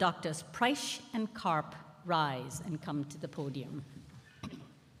group of Doctors Price and Karp rise and come to the podium?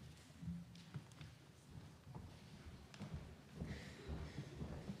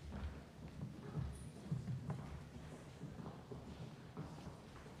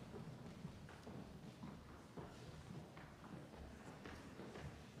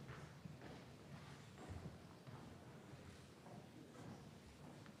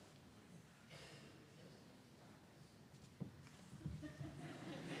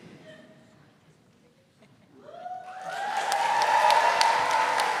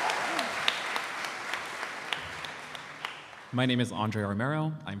 My name is Andre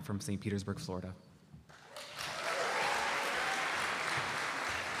Romero. I'm from St. Petersburg, Florida.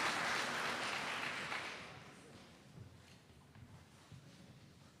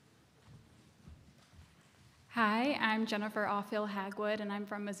 Hi, I'm Jennifer Offiel Hagwood, and I'm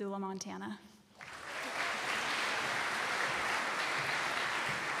from Missoula, Montana.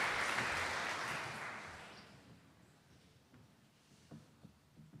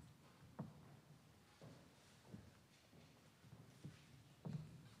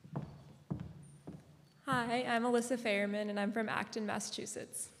 Hi, I'm Alyssa Fairman, and I'm from Acton,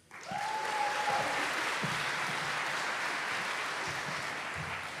 Massachusetts.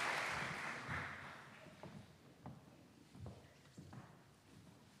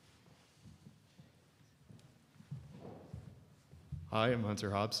 Hi, I'm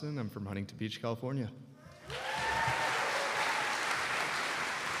Hunter Hobson. I'm from Huntington Beach, California.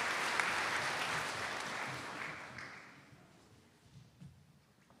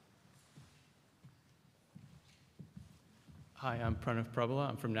 Hi, I'm Pranav Prabhala.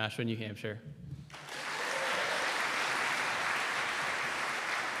 I'm from Nashua, New Hampshire.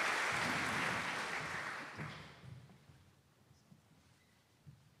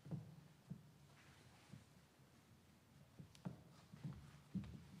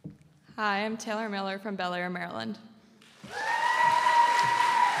 Hi, I'm Taylor Miller from Bel Air, Maryland.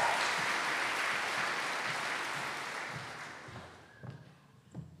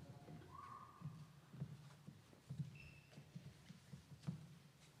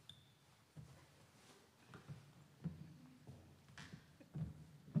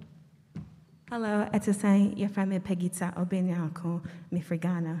 Hello, Etusai Yafame Pegita Obenyako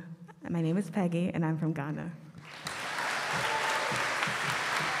Mifrigana. My name is Peggy, and I'm from Ghana.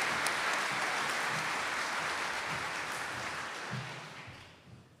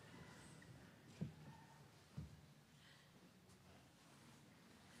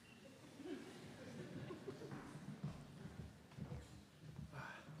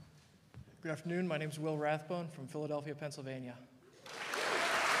 Good afternoon. My name is Will Rathbone from Philadelphia, Pennsylvania.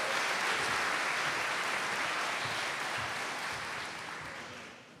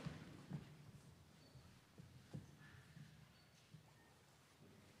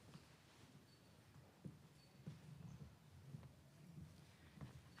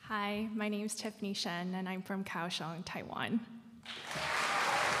 Hi, my name is Tiffany Shen, and I'm from Kaohsiung, Taiwan.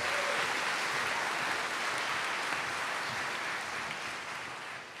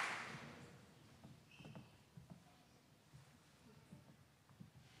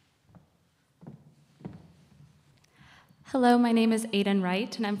 Hello, my name is Aiden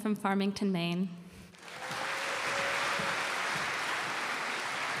Wright, and I'm from Farmington, Maine.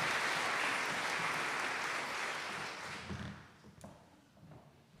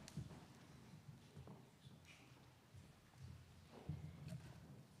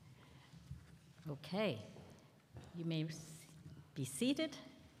 Okay, you may be seated.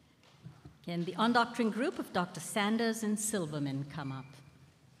 Can the undoctoring group of Dr. Sanders and Silverman come up?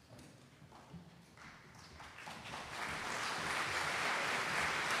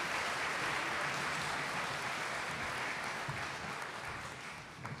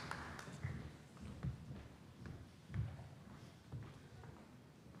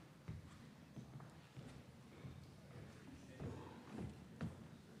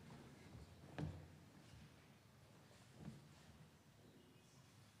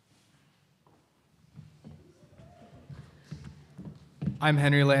 I'm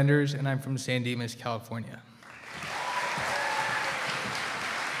Henry Landers, and I'm from San Dimas, California.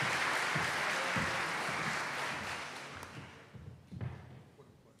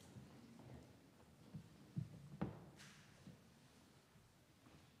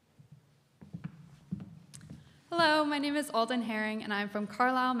 Hello, my name is Alden Herring, and I'm from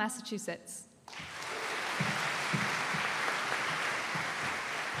Carlisle, Massachusetts.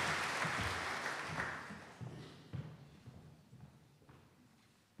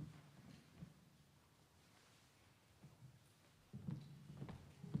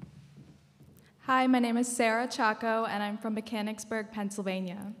 Hi, my name is Sarah Chaco, and I'm from Mechanicsburg,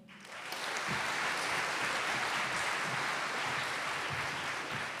 Pennsylvania.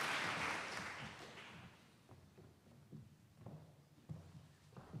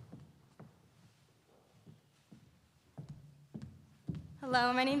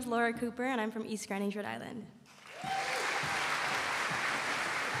 Hello, my name's Laura Cooper, and I'm from East Greenwich, Rhode Island.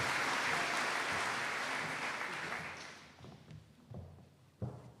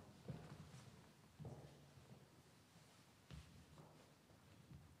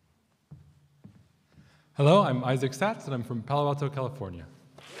 Hello, I'm Isaac Satz, and I'm from Palo Alto, California.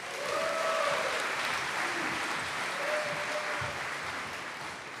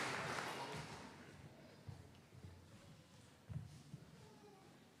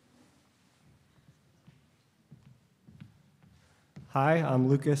 Hi, I'm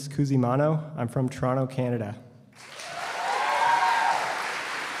Lucas Cusimano. I'm from Toronto, Canada.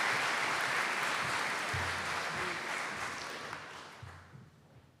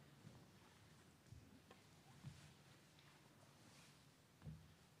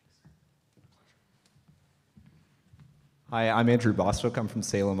 Hi, I'm Andrew Bostwick. I'm from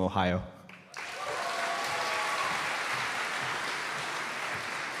Salem, Ohio.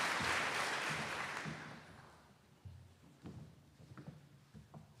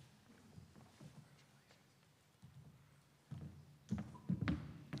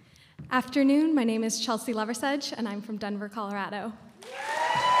 Afternoon, my name is Chelsea Leversedge, and I'm from Denver, Colorado.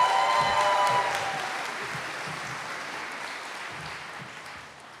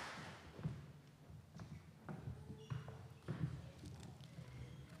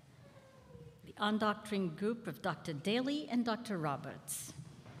 The undoctoring group of Dr. Daly and Dr. Roberts.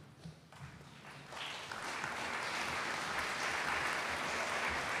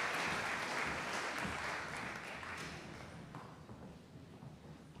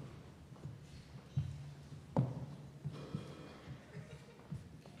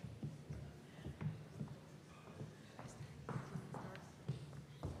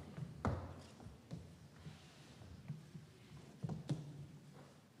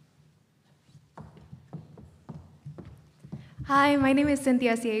 Hi, my name is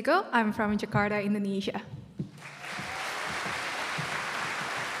Cynthia Siego. I'm from Jakarta, Indonesia.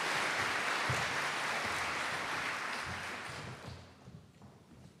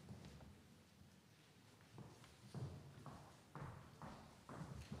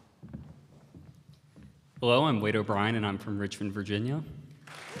 Hello, I'm Wade O'Brien, and I'm from Richmond, Virginia.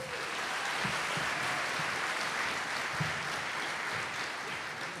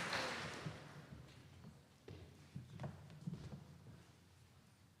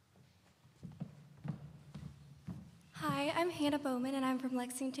 Hi, I'm Hannah Bowman, and I'm from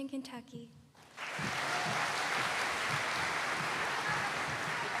Lexington, Kentucky.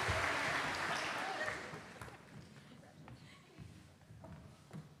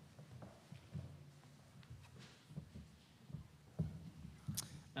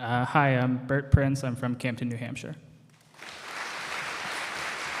 Hi, I'm Bert Prince. I'm from Campton, New Hampshire.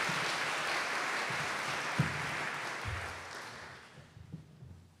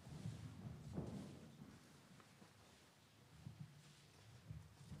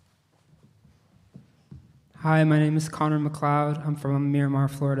 Hi, my name is Connor McLeod. I'm from Miramar,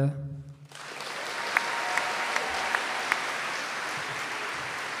 Florida.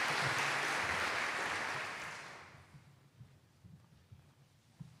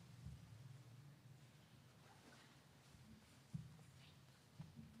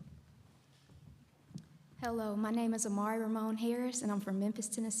 Hello, my name is Amari Ramon Harris, and I'm from Memphis,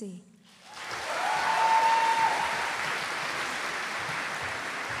 Tennessee.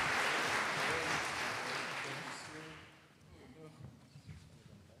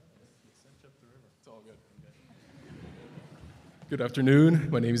 Good afternoon.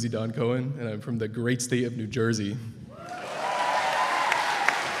 My name is Edan Cohen, and I'm from the great state of New Jersey.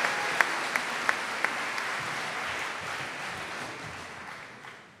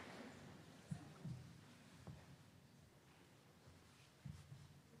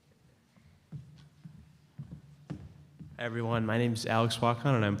 Hi everyone, my name is Alex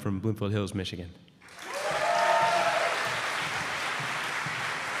Wakon, and I'm from Bloomfield Hills, Michigan.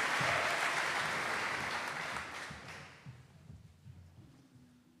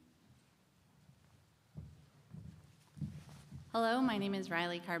 Hello, my name is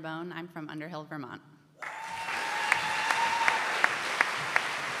Riley Carbone. I'm from Underhill, Vermont.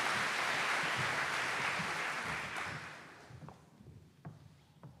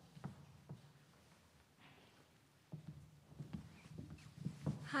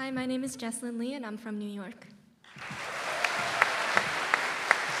 Hi, my name is Jesslyn Lee, and I'm from New York.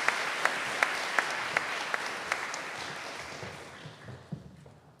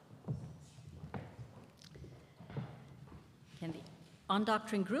 Can the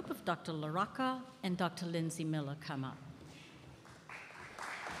on-doctoring group of Dr. LaRocca and Dr. Lindsay Miller come up?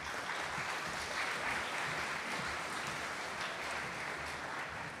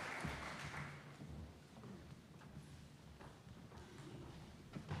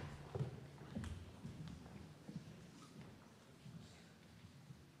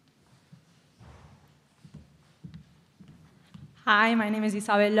 Hi, my name is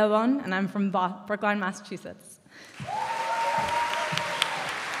Isabel Lobon, and I'm from Brookline, Massachusetts.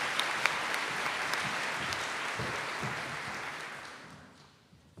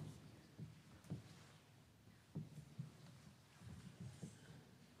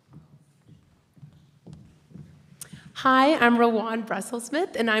 Hi, I'm Rowan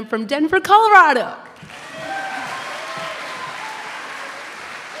Bressel-Smith, and I'm from Denver, Colorado.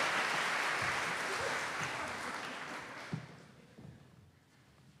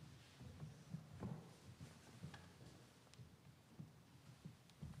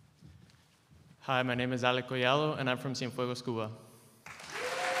 Hi, my name is Alec Collado, and I'm from Cienfuegos, Cuba.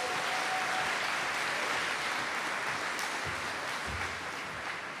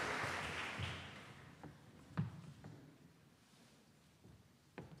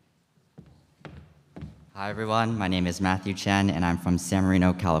 Hi everyone, my name is Matthew Chen and I'm from San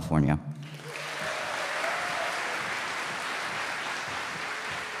Marino, California.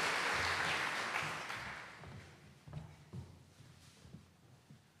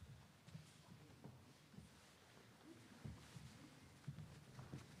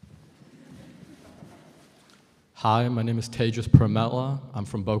 Hi, my name is Tejas Prametla. I'm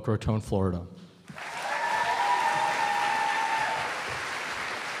from Boca Raton, Florida.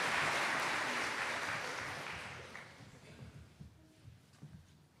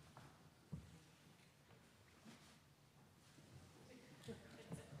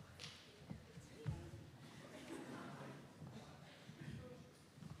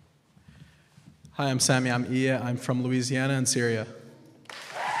 Hi, I'm Sami Amia. I'm from Louisiana and Syria.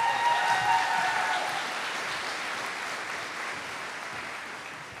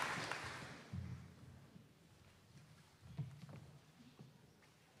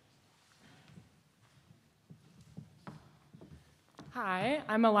 Hi,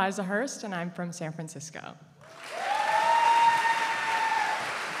 I'm Eliza Hurst, and I'm from San Francisco.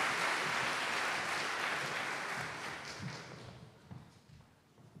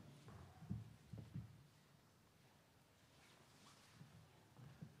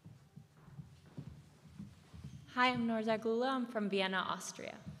 Hi, I'm Norza Gula. I'm from Vienna,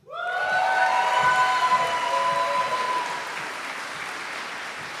 Austria.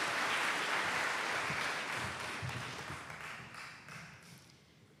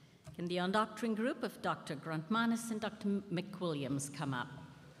 Can the on-doctoring group of Dr. Gruntmanis and Dr. McWilliams come up?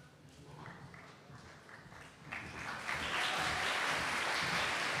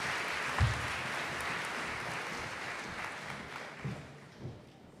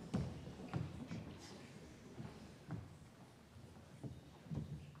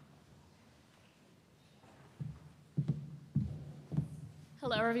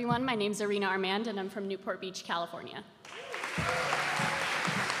 Hello, everyone. My name is Irina Armand, and I'm from Newport Beach, California.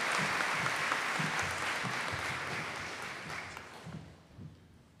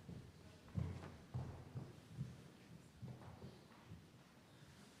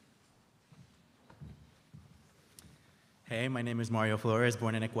 Hey, my name is Mario Flores,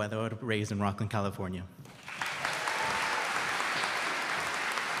 born in Ecuador, raised in Rockland, California.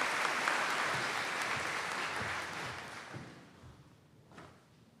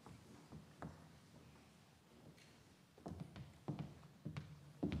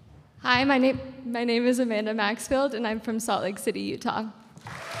 Hi, my name is Amanda Maxfield, and I'm from Salt Lake City, Utah.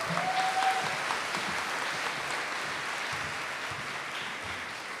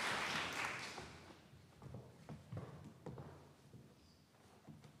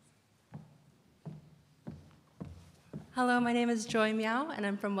 Hello, my name is Joy Meow, and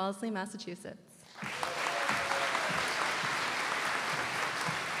I'm from Wellesley, Massachusetts.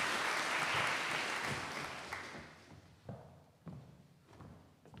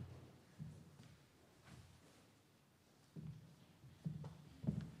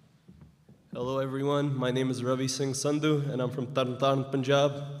 Hello everyone, my name is Ravi Singh Sandhu and I'm from Tarn,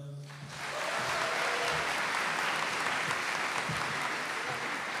 Punjab.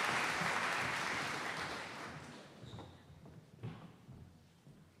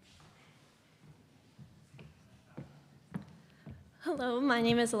 Hello, my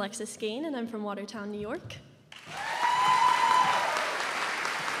name is Alexis Gain and I'm from Watertown, New York.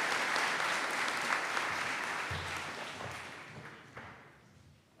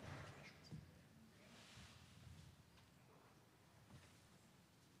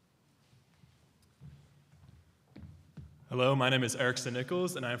 Hello, my name is Erickson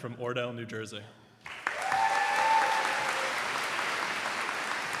Nichols, and I'm from Ordell, New Jersey.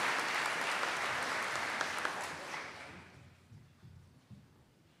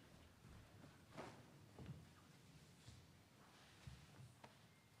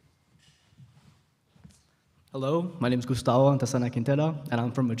 Hello, my name is Gustavo Antasana Quintela, and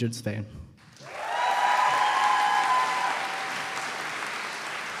I'm from Madrid, Spain.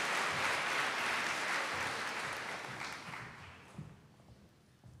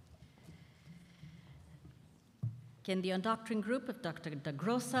 Can the undoctoring group of Dr.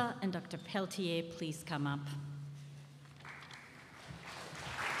 DaGrossa and Dr. Peltier please come up?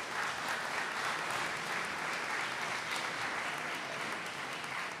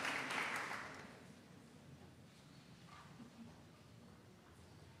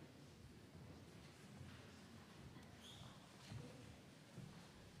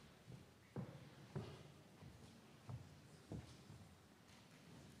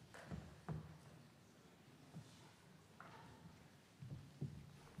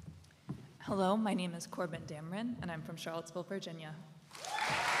 Hello, my name is Corbin Dameron, and I'm from Charlottesville, Virginia.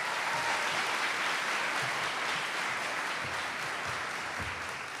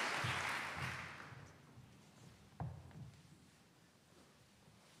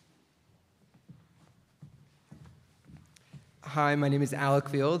 Hi, my name is Alec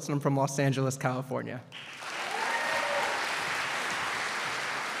Fields, and I'm from Los Angeles, California.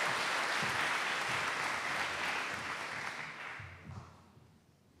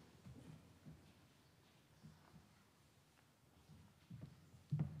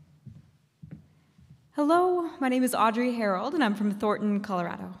 Hello, my name is Audrey Harold, and I'm from Thornton,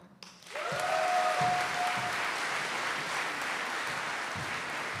 Colorado.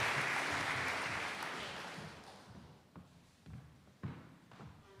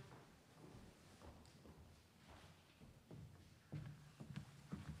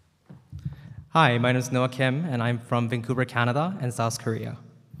 Hi, my name is Noah Kim, and I'm from Vancouver, Canada, and South Korea.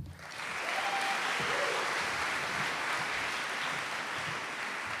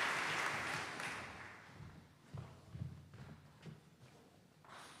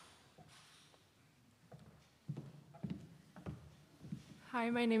 Hi,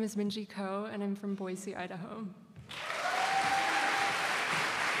 my name is Minji Ko, and I'm from Boise, Idaho.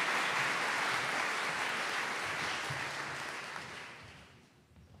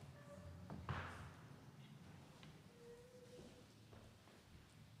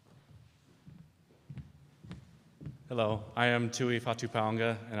 Hello, I am Tui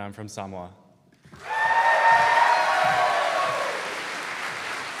Fatupaonga, and I'm from Samoa.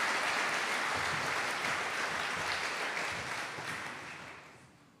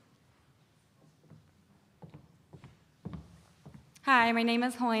 Hi, my name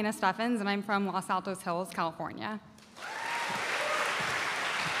is Helena Steffens, and I'm from Los Altos Hills, California.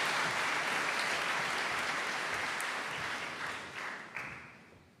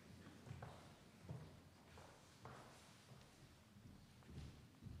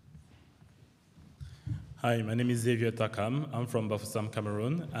 Hi, my name is Xavier Takam. I'm from Bafoussam,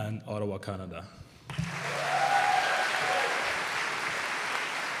 Cameroon, and Ottawa, Canada.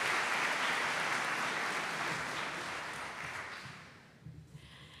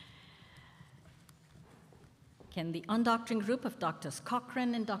 Can the undoctoring group of Drs.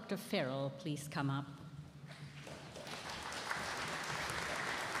 Cochrane and Dr. Farrell please come up?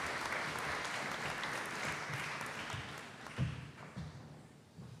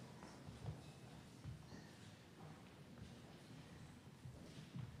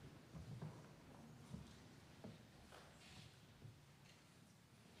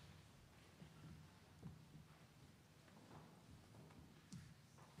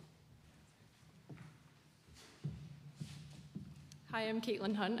 Hi, I'm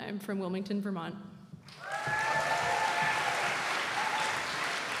Caitlin Hunt. I'm from Wilmington, Vermont.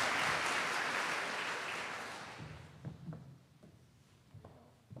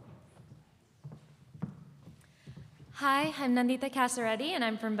 Hi, I'm Nandita Casaretti, and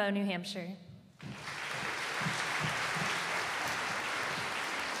I'm from Bow, New Hampshire.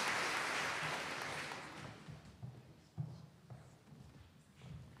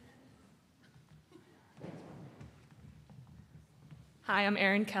 Hi, I'm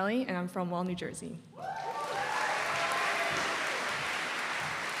Erin Kelly, and I'm from Well, New Jersey.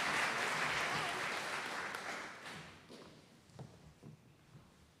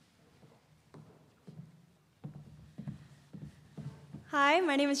 Hi,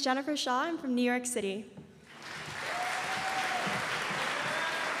 my name is Jennifer Shaw. I'm from New York City.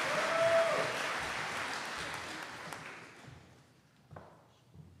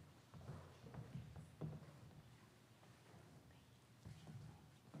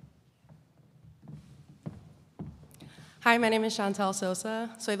 Hi, my name is Chantal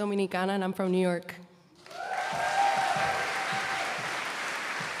Sosa. Soy dominicana and I'm from New York.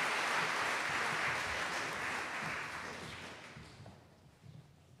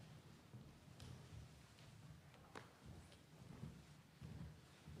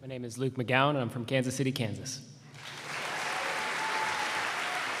 My name is Luke McGowan, and I'm from Kansas City, Kansas.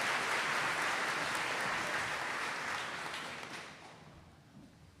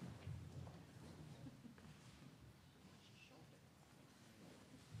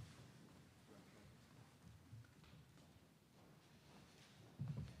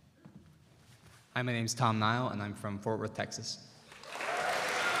 Hi, my name is Tom Nile, and I'm from Fort Worth, Texas.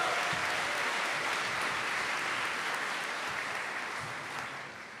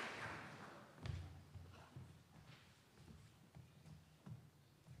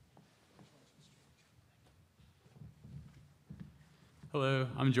 Hello,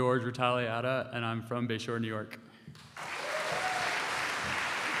 I'm George Retaliata, and I'm from Bayshore, New York.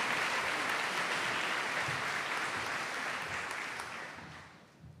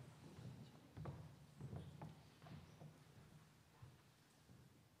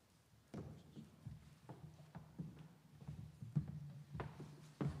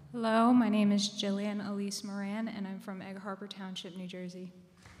 Hello, my name is Jillian Elise Moran, and I'm from Egg Harbor Township, New Jersey.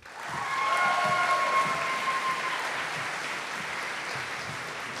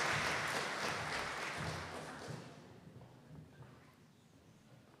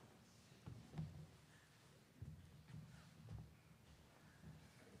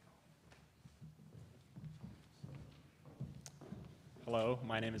 Hello,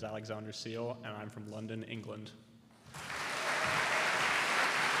 my name is Alexander Seal, and I'm from London, England.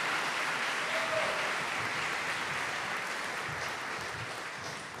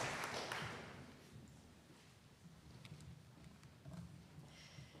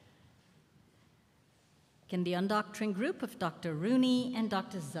 Can the undoctoring group of Dr. Rooney and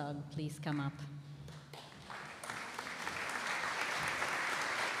Dr. Zug please come up?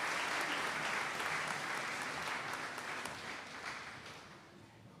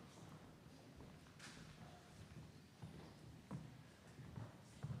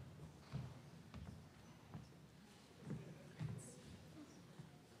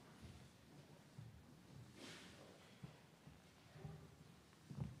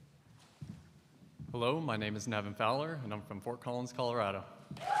 Hello, my name is Nevin Fowler, and I'm from Fort Collins, Colorado.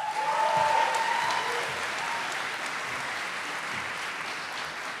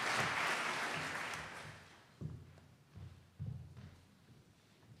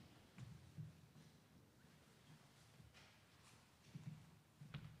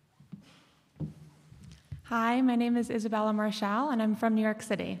 Hi, my name is Isabella Marshall, and I'm from New York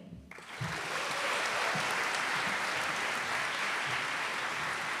City.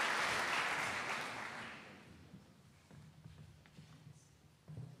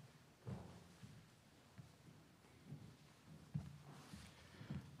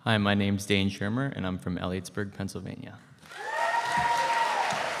 Hi, my name's Dane Shermer, and I'm from Elliotsburg, Pennsylvania.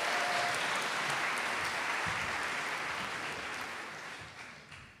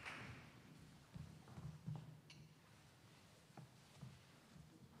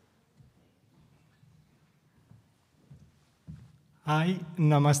 Hi,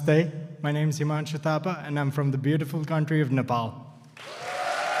 namaste. My name is Himanshu Thapa, and I'm from the beautiful country of Nepal.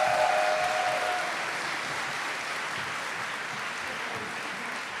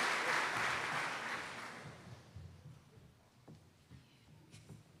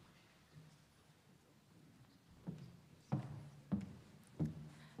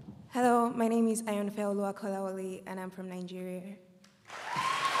 Hello, my name is Ayonfe Kolawole, and I'm from Nigeria.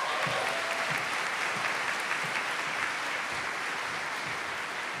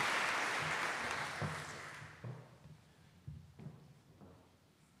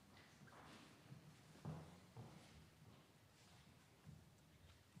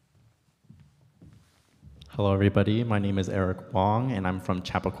 Hello, everybody. My name is Eric Wong, and I'm from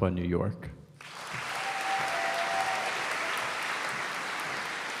Chappaqua, New York.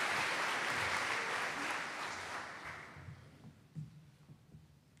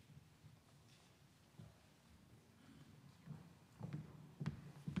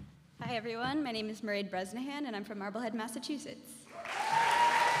 Hi, everyone. My name is Mairead Bresnahan, and I'm from Marblehead, Massachusetts.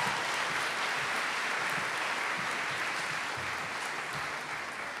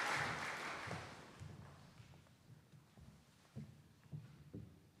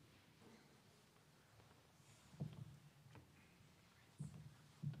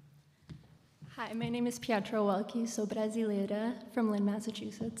 Hi, my name is Pietro Welke, sou brasileira, from Lynn,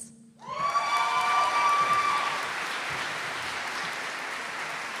 Massachusetts.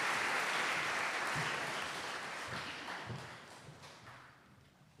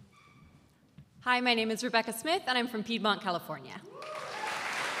 Hi, my name is Rebecca Smith, and I'm from Piedmont, California.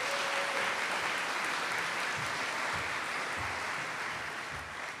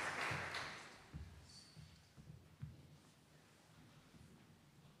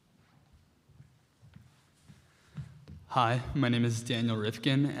 Hi, my name is Daniel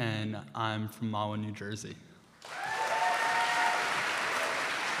Rifkin, and I'm from Mahwah, New Jersey.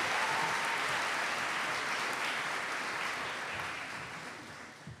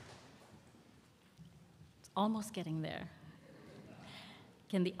 It's almost getting there.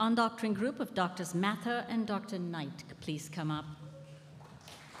 Can the undoctoring group of Drs. Mather and Dr. Knight please come up?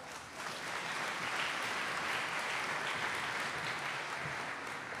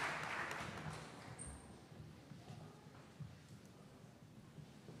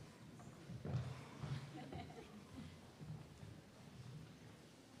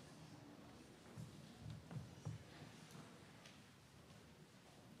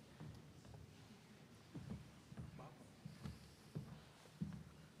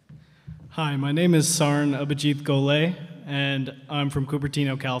 Hi, my name is Sarn Abhijit Golay, and I'm from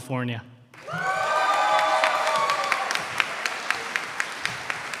Cupertino, California.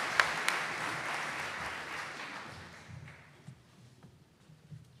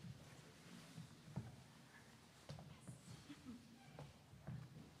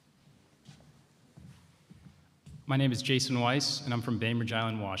 My name is Jason Weiss, and I'm from Bainbridge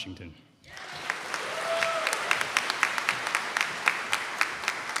Island, Washington.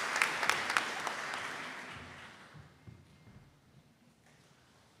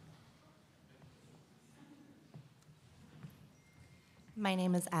 My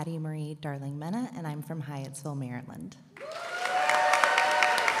name is Addie Marie Darling Mena, and I'm from Hyattsville, Maryland.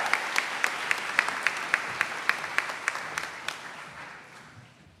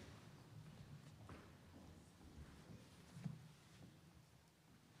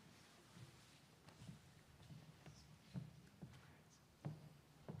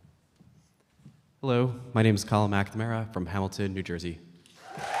 Hello, my name is Colin McNamara from Hamilton, New Jersey.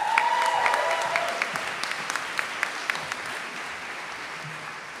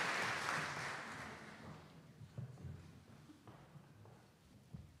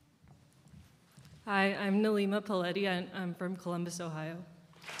 Hi, I'm Nalima Paletti, and I'm from Columbus, Ohio.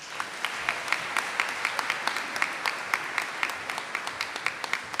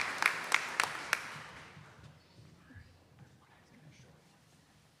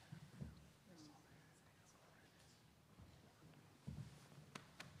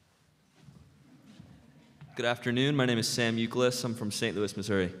 Good afternoon. My name is Sam Euclid. I'm from St. Louis,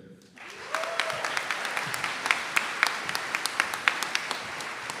 Missouri.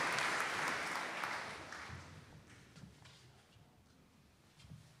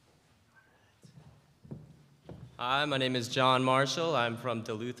 Hi, my name is John Marshall. I'm from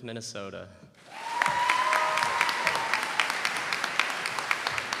Duluth, Minnesota.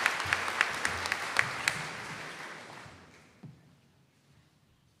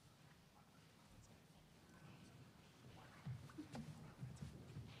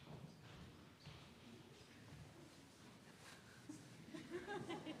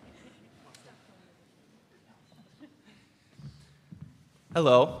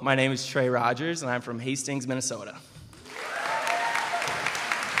 Hello, my name is Trey Rogers, and I'm from Hastings, Minnesota.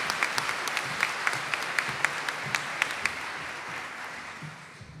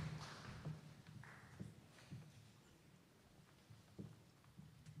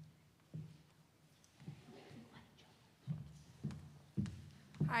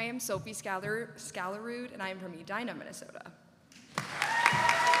 Hi, I'm Sophie Scalarud, and I'm from Edina, Minnesota.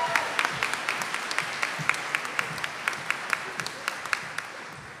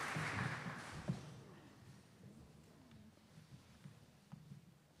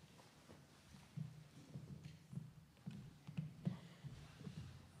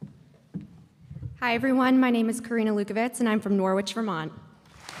 Hi, everyone. My name is Karina Lukovitz, and I'm from Norwich, Vermont.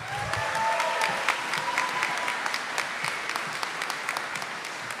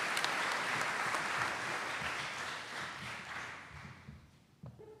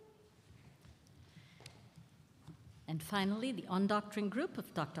 And finally, the on-doctoring group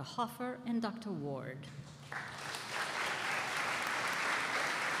of Dr. Hoffer and Dr. Ward.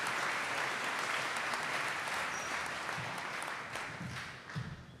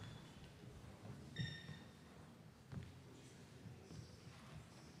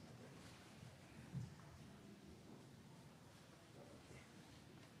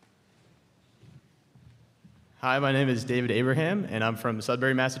 Hi, my name is David Abraham, and I'm from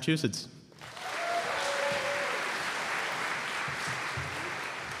Sudbury, Massachusetts.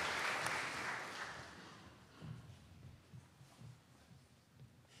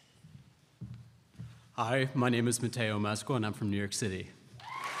 Hi, my name is Mateo Mesco, and I'm from New York City.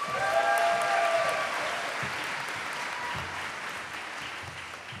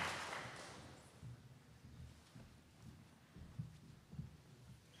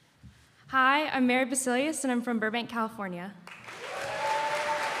 Hi, I'm Mary Basilius, and I'm from Burbank, California.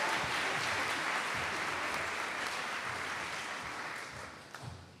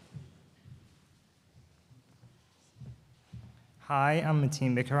 Hi, I'm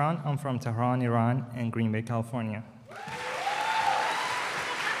Mateen Bikaran. I'm from Tehran, Iran, and Green Bay, California.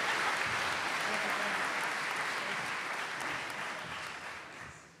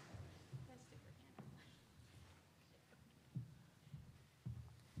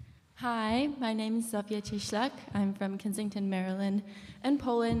 Hi, my name is Zofia Cieślak. I'm from Kensington, Maryland, and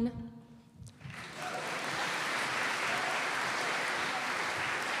Poland.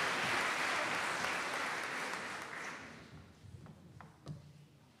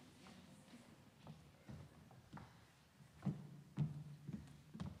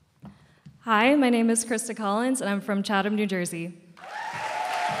 Hi, my name is Krista Collins, and I'm from Chatham, New Jersey.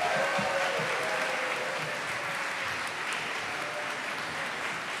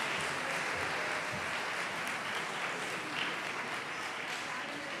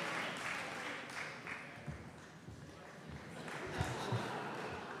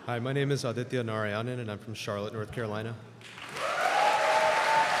 Hi, my name is Aditya Narayanan, and I'm from Charlotte, North Carolina.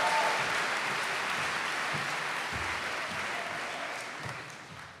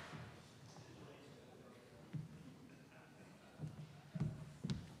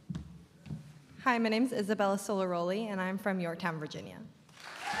 Hi, my name is Isabella Solaroli, and I'm from Yorktown, Virginia.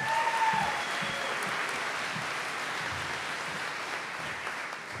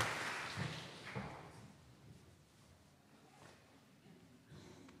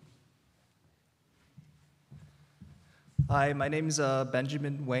 Hi, my name is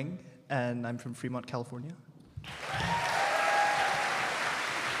Benjamin Wang, and I'm from Fremont, California.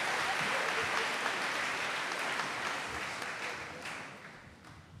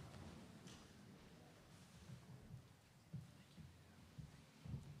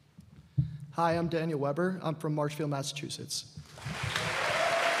 Hi, I'm Daniel Weber. I'm from Marshfield, Massachusetts.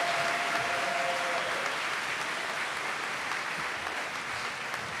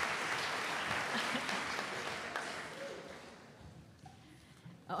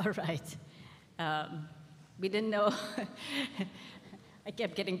 All right. We didn't know. I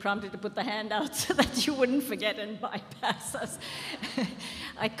kept getting prompted to put the hand out so that you wouldn't forget and bypass us.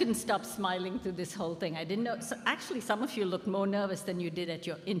 I couldn't stop smiling through this whole thing. I didn't know. So actually, some of you looked more nervous than you did at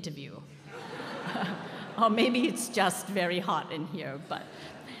your interview. Or maybe it's just very hot in here, but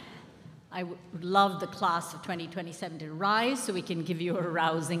I would love the class of 2027 to rise so we can give you a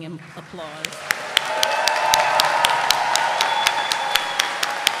rousing applause.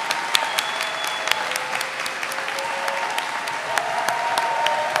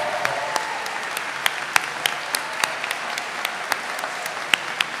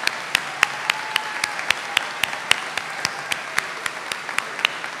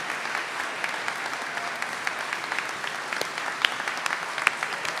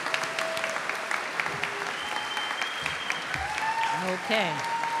 Okay.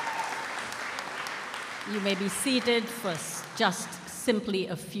 You may be seated for just simply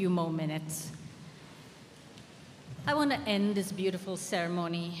a few more minutes. I want to end this beautiful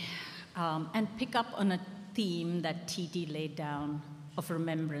ceremony and pick up on a theme that TT laid down of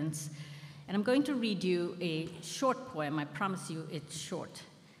remembrance. And I'm going to read you a short poem. I promise you it's short.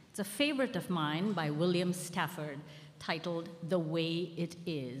 It's a favorite of mine by William Stafford, titled The Way It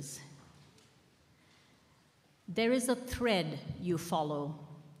Is. There is a thread you follow.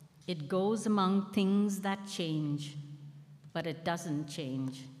 It goes among things that change, but it doesn't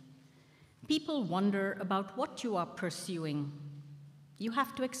change. People wonder about what you are pursuing. You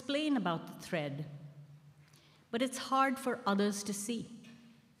have to explain about the thread, but it's hard for others to see.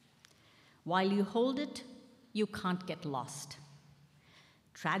 While you hold it, you can't get lost.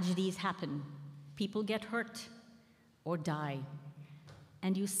 Tragedies happen, people get hurt or die,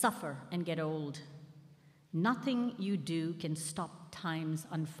 and you suffer and get old. Nothing you do can stop time's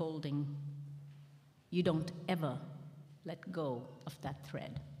unfolding. You don't ever let go of that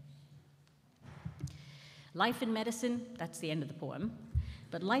thread. Life in medicine, that's the end of the poem,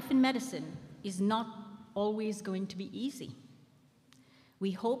 but life in medicine is not always going to be easy.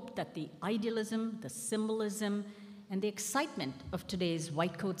 We hope that the idealism, the symbolism, and the excitement of today's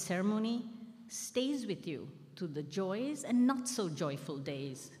white coat ceremony stays with you through the joys and not so joyful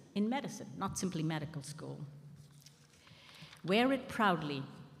days in medicine, not simply medical school. Wear it proudly,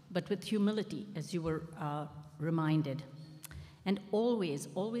 but with humility, as you were reminded. And always,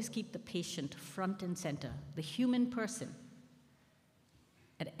 always keep the patient front and center, the human person,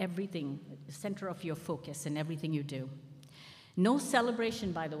 at everything, the center of your focus in everything you do. No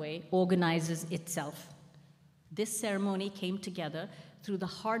celebration, by the way, organizes itself. This ceremony came together through the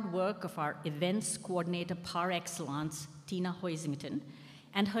hard work of our events coordinator par excellence, Tina Hoisington,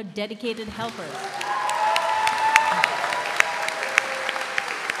 and her dedicated helpers.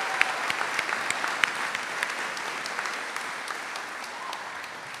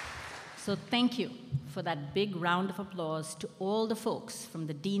 So thank you for that big round of applause to all the folks from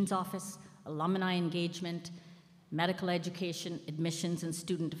the Dean's Office, Alumni Engagement, Medical Education, Admissions, and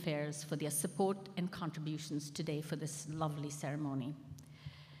Student Affairs for their support and contributions today for this lovely ceremony.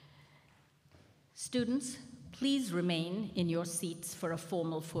 Students, please remain in your seats for a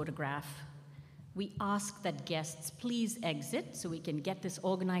formal photograph. We ask that guests please exit so we can get this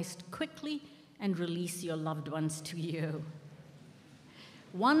organized quickly and release your loved ones to you.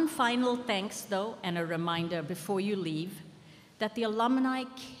 One final thanks, though, and a reminder before you leave, that the alumni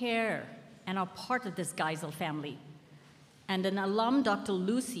care and are part of this Geisel family. And an alum, Dr.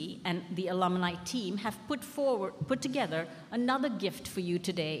 Lucy, and the alumni team have put together another gift for you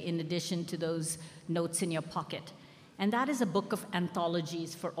today in addition to those notes in your pocket. And that is a book of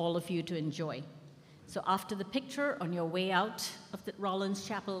anthologies for all of you to enjoy. So after the picture, on your way out of the Rollins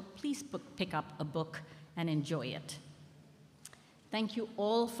Chapel, please pick up a book and enjoy it. Thank you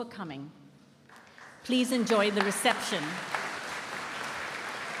all for coming. Please enjoy the reception.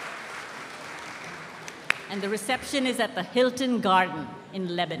 And the reception is at the Hilton Garden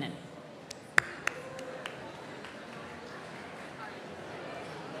in Lebanon.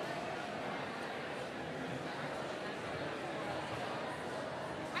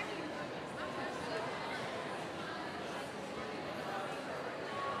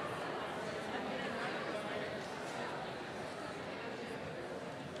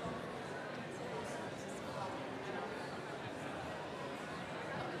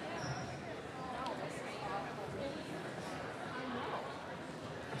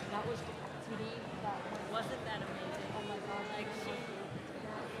 That was the TV that wasn't that amazing. Oh my gosh,